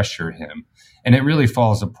to pressure him, and it really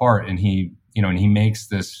falls apart. And he makes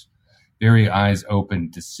this very eyes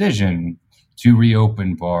open decision to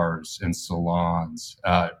reopen bars and salons,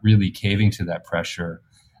 really caving to that pressure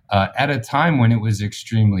at a time when it was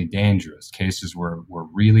extremely dangerous. Cases were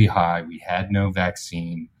really high. We had no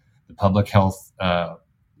vaccine. The public health,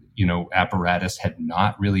 apparatus had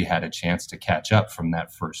not really had a chance to catch up from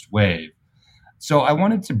that first wave. So I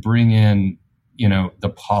wanted to bring in,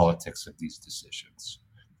 the politics of these decisions,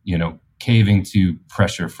 caving to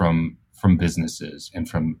pressure from businesses and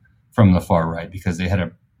from the far right, because they had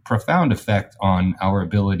a profound effect on our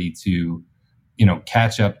ability to,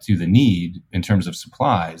 catch up to the need in terms of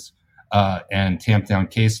supplies and tamp down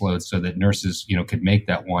caseloads so that nurses, could make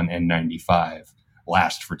that one N95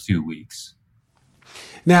 last for 2 weeks.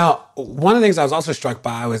 Now, one of the things I was also struck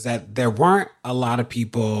by was that there weren't a lot of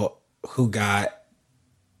people who got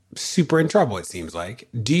super in trouble, it seems like.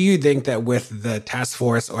 Do you think that with the task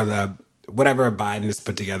force or the whatever Biden has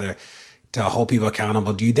put together to hold people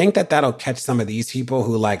accountable, do you think that that'll catch some of these people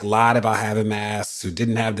who lied about having masks, who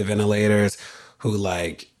didn't have the ventilators, who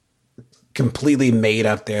completely made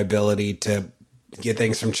up their ability to get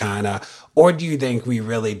things from China? Or do you think we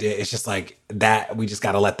really did? It's just that we just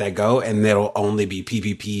got to let that go and it'll only be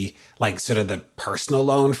PPP, sort of the personal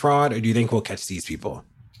loan fraud? Or do you think we'll catch these people?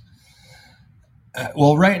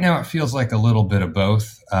 Well, right now it feels like a little bit of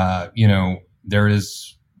both. There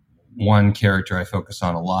is one character I focus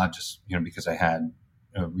on a lot, just, because I had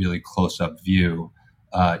a really close up view,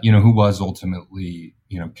 who was ultimately,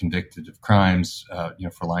 convicted of crimes,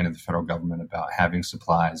 for lying to the federal government about having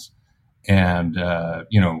supplies, and,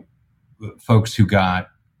 folks who got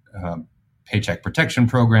Paycheck Protection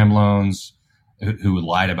Program loans, who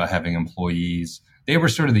lied about having employees. They were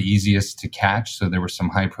sort of the easiest to catch. So there were some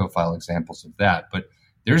high profile examples of that, but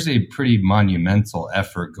there's a pretty monumental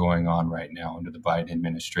effort going on right now under the Biden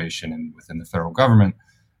administration and within the federal government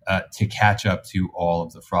to catch up to all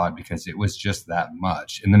of the fraud, because it was just that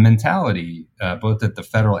much. And the mentality, both at the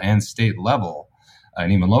federal and state level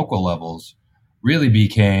and even local levels, really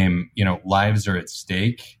became, lives are at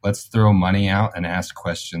stake. Let's throw money out and ask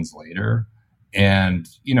questions later. And,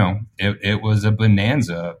 it was a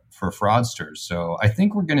bonanza for fraudsters. So I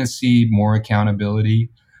think we're going to see more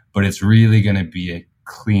accountability, but it's really going to be a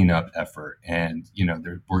cleanup effort. And,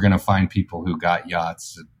 we're going to find people who got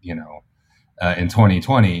yachts, in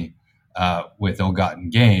 2020 with ill-gotten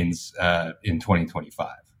gains in 2025.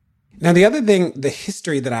 Now, the other thing, the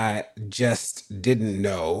history that I just didn't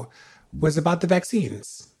know was about the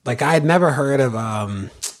vaccines. I had never heard of, I'm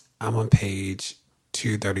on page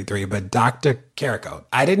 233, but Dr. Carrico.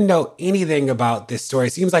 I didn't know anything about this story.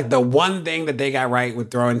 It seems like the one thing that they got right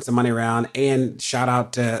with throwing some money around, and shout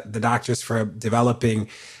out to the doctors for developing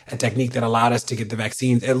a technique that allowed us to get the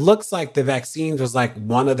vaccines. It looks like the vaccines was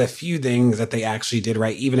one of the few things that they actually did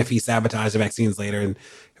right, even if he sabotaged the vaccines later and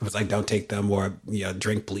it was don't take them, or,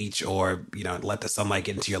 drink bleach, or, let the sunlight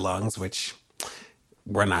get into your lungs, which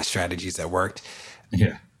were not strategies that worked.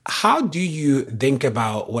 Yeah. How do you think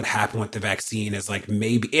about what happened with the vaccine as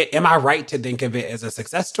maybe, am I right to think of it as a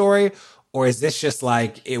success story? Or is this just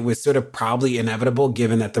it was sort of probably inevitable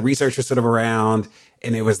given that the research was sort of around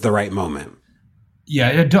and it was the right moment?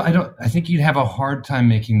 Yeah, I think you'd have a hard time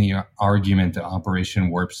making the argument that Operation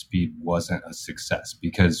Warp Speed wasn't a success,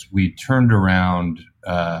 because we turned around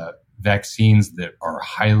vaccines that are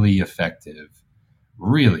highly effective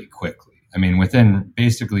really quickly. I mean, within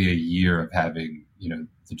basically a year of having,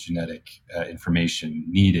 the genetic information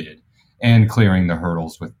needed and clearing the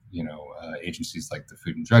hurdles with, agencies like the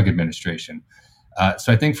Food and Drug Administration.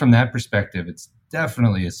 So I think from that perspective, it's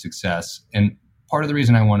definitely a success. And part of the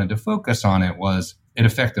reason I wanted to focus on it was it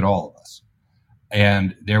affected all of us.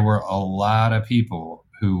 And there were a lot of people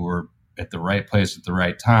who were at the right place at the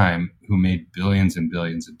right time who made billions and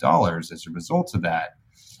billions of dollars as a result of that.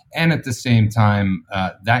 And at the same time,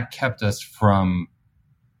 that kept us from,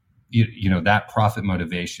 that profit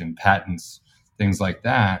motivation, patents, things like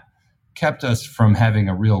that, kept us from having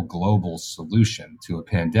a real global solution to a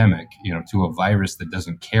pandemic, to a virus that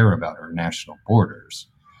doesn't care about our national borders.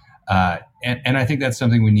 And I think that's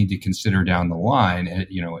something we need to consider down the line,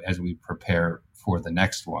 as we prepare for the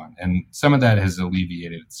next one. And some of that has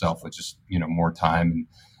alleviated itself with just, more time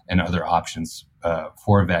and other options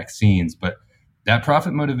for vaccines. But that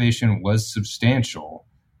profit motivation was substantial.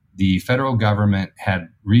 The federal government had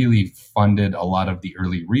really funded a lot of the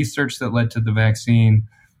early research that led to the vaccine.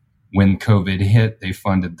 When COVID hit, they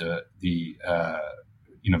funded the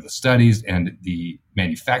studies and the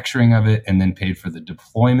manufacturing of it, and then paid for the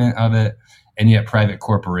deployment of it. And yet, private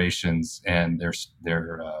corporations and their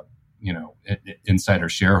insider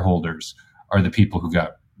shareholders are the people who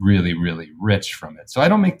got really, really rich from it. So I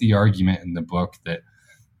don't make the argument in the book that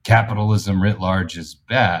capitalism writ large is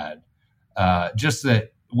bad. Just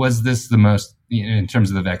that, was this the most, in terms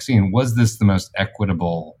of the vaccine, was this the most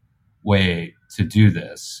equitable way to do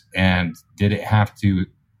this? And did it have to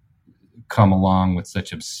come along with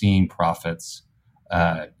such obscene profits,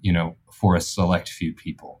 for a select few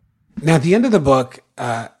people? Now, at the end of the book,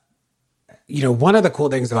 one of the cool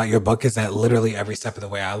things about your book is that literally every step of the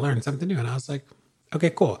way I learned something new. And I was like, okay,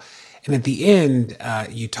 cool. And at the end,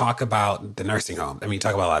 you talk about the nursing home. I mean, you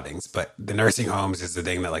talk about a lot of things, but the nursing homes is the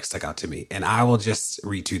thing that stuck out to me. And I will just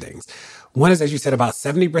read two things. One is, as you said, about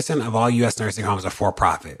 70% of all U.S. nursing homes are for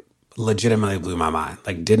profit. Legitimately blew my mind.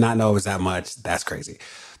 Did not know it was that much. That's crazy.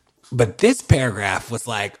 But this paragraph was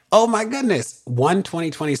like, oh my goodness. One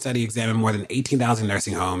 2020 study examined more than 18,000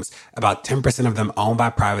 nursing homes, about 10% of them owned by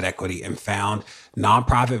private equity, and found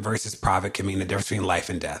nonprofit versus profit can mean the difference between life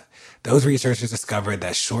and death. Those researchers discovered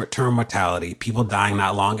that short-term mortality, people dying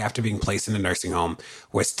not long after being placed in a nursing home,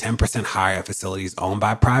 was 10% higher at facilities owned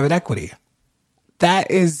by private equity. That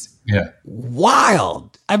is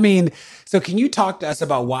wild. I mean, so can you talk to us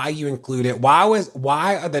about why you included,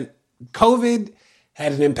 COVID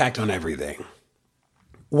had an impact on everything.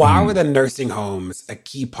 Why were the nursing homes a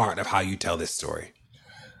key part of how you tell this story?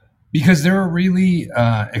 Because they're a really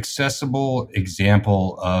accessible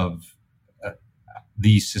example of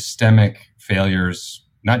the systemic failures,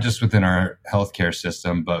 not just within our healthcare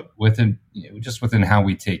system, but within how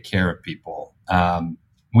we take care of people.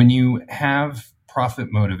 When you have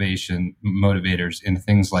profit motivators in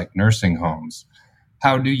things like nursing homes,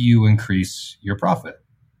 how do you increase your profit?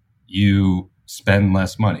 You spend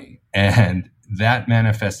less money, and that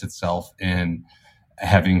manifests itself in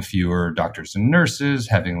having fewer doctors and nurses,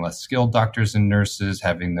 having less skilled doctors and nurses,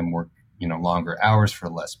 having them work, longer hours for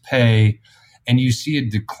less pay. And you see a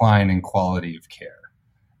decline in quality of care.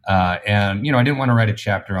 And I didn't want to write a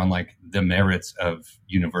chapter on the merits of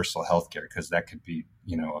universal healthcare, because that could be,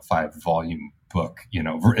 a 5-volume book,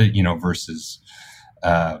 versus,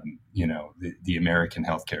 the American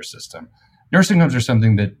healthcare system. Nursing homes are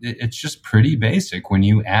something that it's just pretty basic. When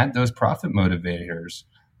you add those profit motivators,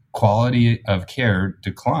 quality of care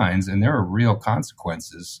declines, and there are real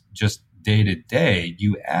consequences just day to day.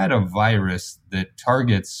 You add a virus that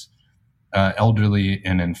targets elderly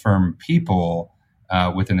and infirm people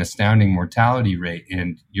with an astounding mortality rate,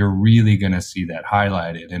 and you're really going to see that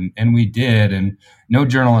highlighted. And we did, and no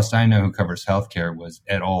journalist I know who covers healthcare was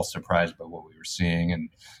at all surprised by what we were seeing. And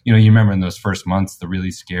you remember in those first months, the really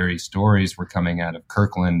scary stories were coming out of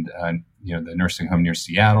Kirkland, the nursing home near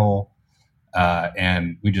Seattle,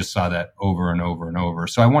 and we just saw that over and over and over.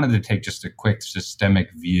 So I wanted to take just a quick systemic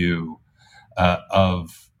view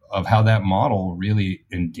of how that model really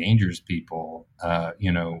endangers people,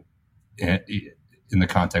 in the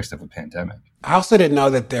context of a pandemic. I also didn't know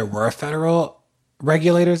that there were federal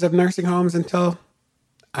regulators of nursing homes until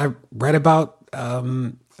I read about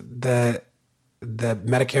the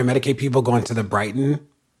Medicare and Medicaid people going to the Brighton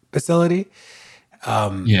facility.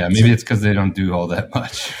 Maybe it's because they don't do all that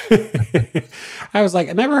much. I was like,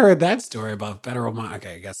 I never heard that story about federal money.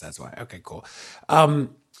 Okay, I guess that's why. Okay, cool.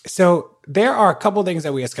 So there are a couple things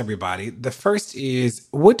that we ask everybody. The first is,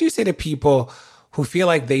 what do you say to people who feel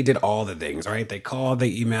like they did all the things, right? They called,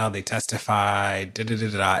 they emailed, they testified,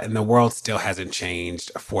 and the world still hasn't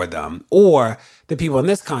changed for them? Or the people in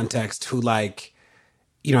this context who I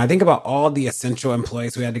think about all the essential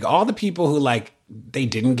employees who had to go, all the people who they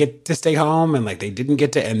didn't get to stay home and they didn't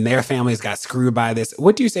get to, and their families got screwed by this.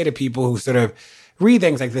 What do you say to people who sort of read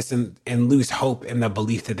things like this and lose hope in the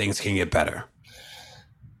belief that things can get better?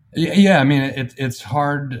 Yeah, I mean, it's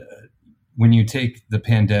hard when you take the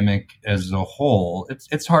pandemic as a whole.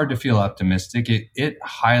 It's hard to feel optimistic. It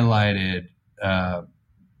highlighted,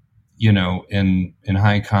 in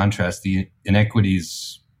high contrast, the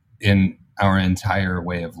inequities in our entire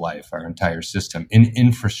way of life, our entire system, in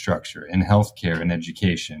infrastructure, in healthcare, in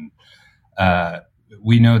education.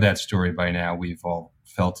 We know that story by now. We've all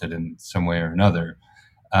felt it in some way or another.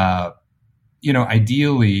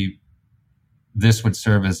 Ideally, this would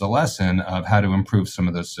serve as a lesson of how to improve some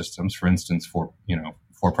of those systems. For instance,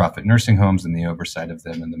 for-profit nursing homes and the oversight of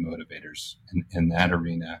them and the motivators in that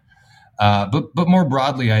arena. But more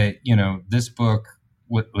broadly, this book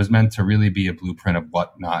was meant to really be a blueprint of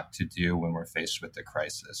what not to do when we're faced with the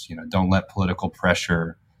crisis. Don't let political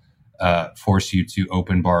pressure force you to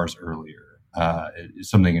open bars earlier.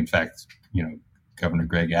 Something, in fact, Governor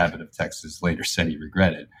Greg Abbott of Texas later said he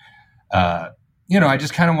regretted. I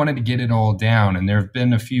just kind of wanted to get it all down. And there have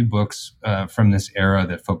been a few books from this era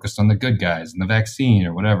that focused on the good guys and the vaccine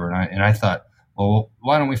or whatever. And I thought, well,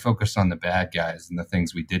 why don't we focus on the bad guys and the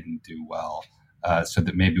things we didn't do well, so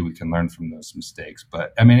that maybe we can learn from those mistakes.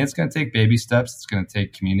 But it's going to take baby steps. It's going to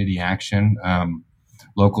take community action,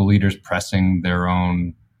 local leaders pressing their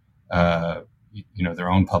own,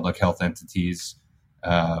 their own public health entities.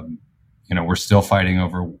 We're still fighting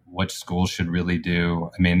over what schools should really do.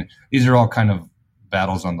 These are all kind of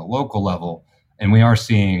battles on the local level. And we are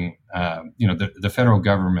seeing, the federal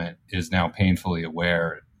government is now painfully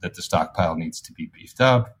aware that the stockpile needs to be beefed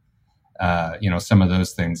up. Some of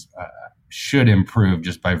those things should improve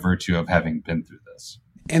just by virtue of having been through this.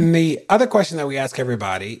 And the other question that we ask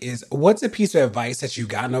everybody is, what's a piece of advice that you've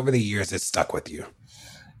gotten over the years that stuck with you?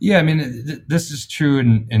 Yeah, this is true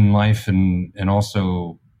in life and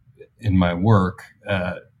also in my work.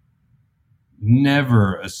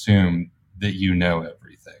 Never assume that you know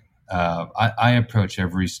everything. I approach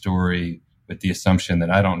every story with the assumption that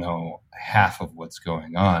I don't know half of what's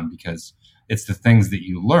going on, because it's the things that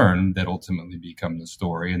you learn that ultimately become the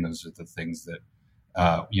story. And those are the things that,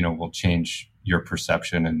 will change your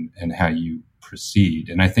perception and how you proceed.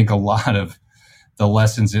 And I think a lot of the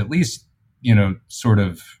lessons, at least, sort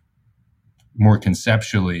of more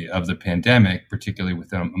conceptually of the pandemic, particularly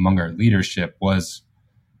with among our leadership, was,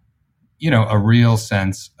 a real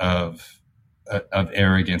sense of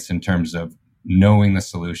arrogance in terms of knowing the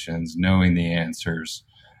solutions, knowing the answers,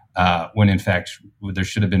 when in fact there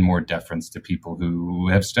should have been more deference to people who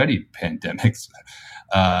have studied pandemics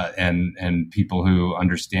and people who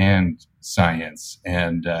understand science.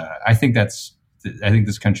 And I think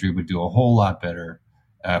this country would do a whole lot better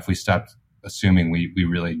if we stopped assuming we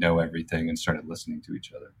really know everything and started listening to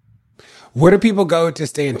each other. Where do people go to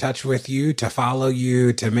stay in touch with you, to follow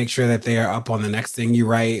you, to make sure that they are up on the next thing you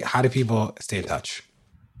write? How do people stay in touch?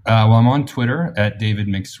 Well, I'm on Twitter at David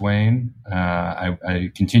McSwain. I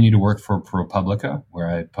continue to work for ProPublica, where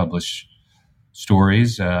I publish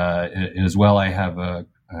stories. As well, I have a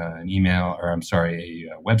website,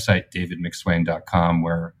 davidmcswain.com,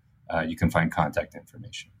 where you can find contact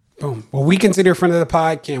information. Boom. Well, we consider a friend of the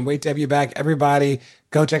pod. Can't wait to have you back. Everybody,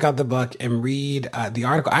 go check out the book and read the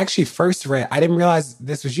article. I actually first read, I didn't realize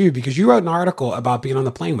this was you, because you wrote an article about being on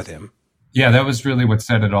the plane with him. Yeah, that was really what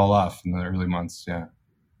set it all off in the early months. Yeah.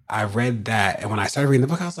 I read that. And when I started reading the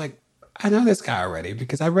book, I was like, I know this guy already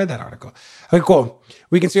because I read that article. Okay, cool.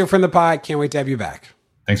 We consider a friend of the pod. Can't wait to have you back.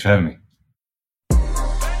 Thanks for having me.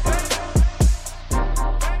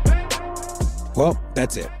 Well,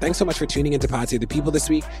 that's it. Thanks so much for tuning into Pod Save the People this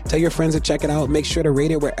week. Tell your friends to check it out. Make sure to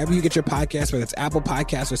rate it wherever you get your podcast, whether it's Apple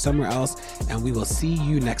Podcasts or somewhere else. And we will see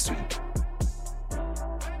you next week.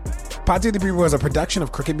 Pod Save the People is a production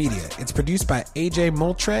of Crooked Media. It's produced by AJ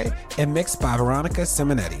Moultrie and mixed by Veronica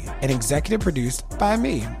Simonetti and executive produced by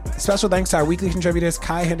me. Special thanks to our weekly contributors,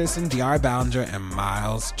 Kai Henderson, DR Ballinger, and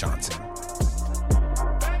Miles Johnson.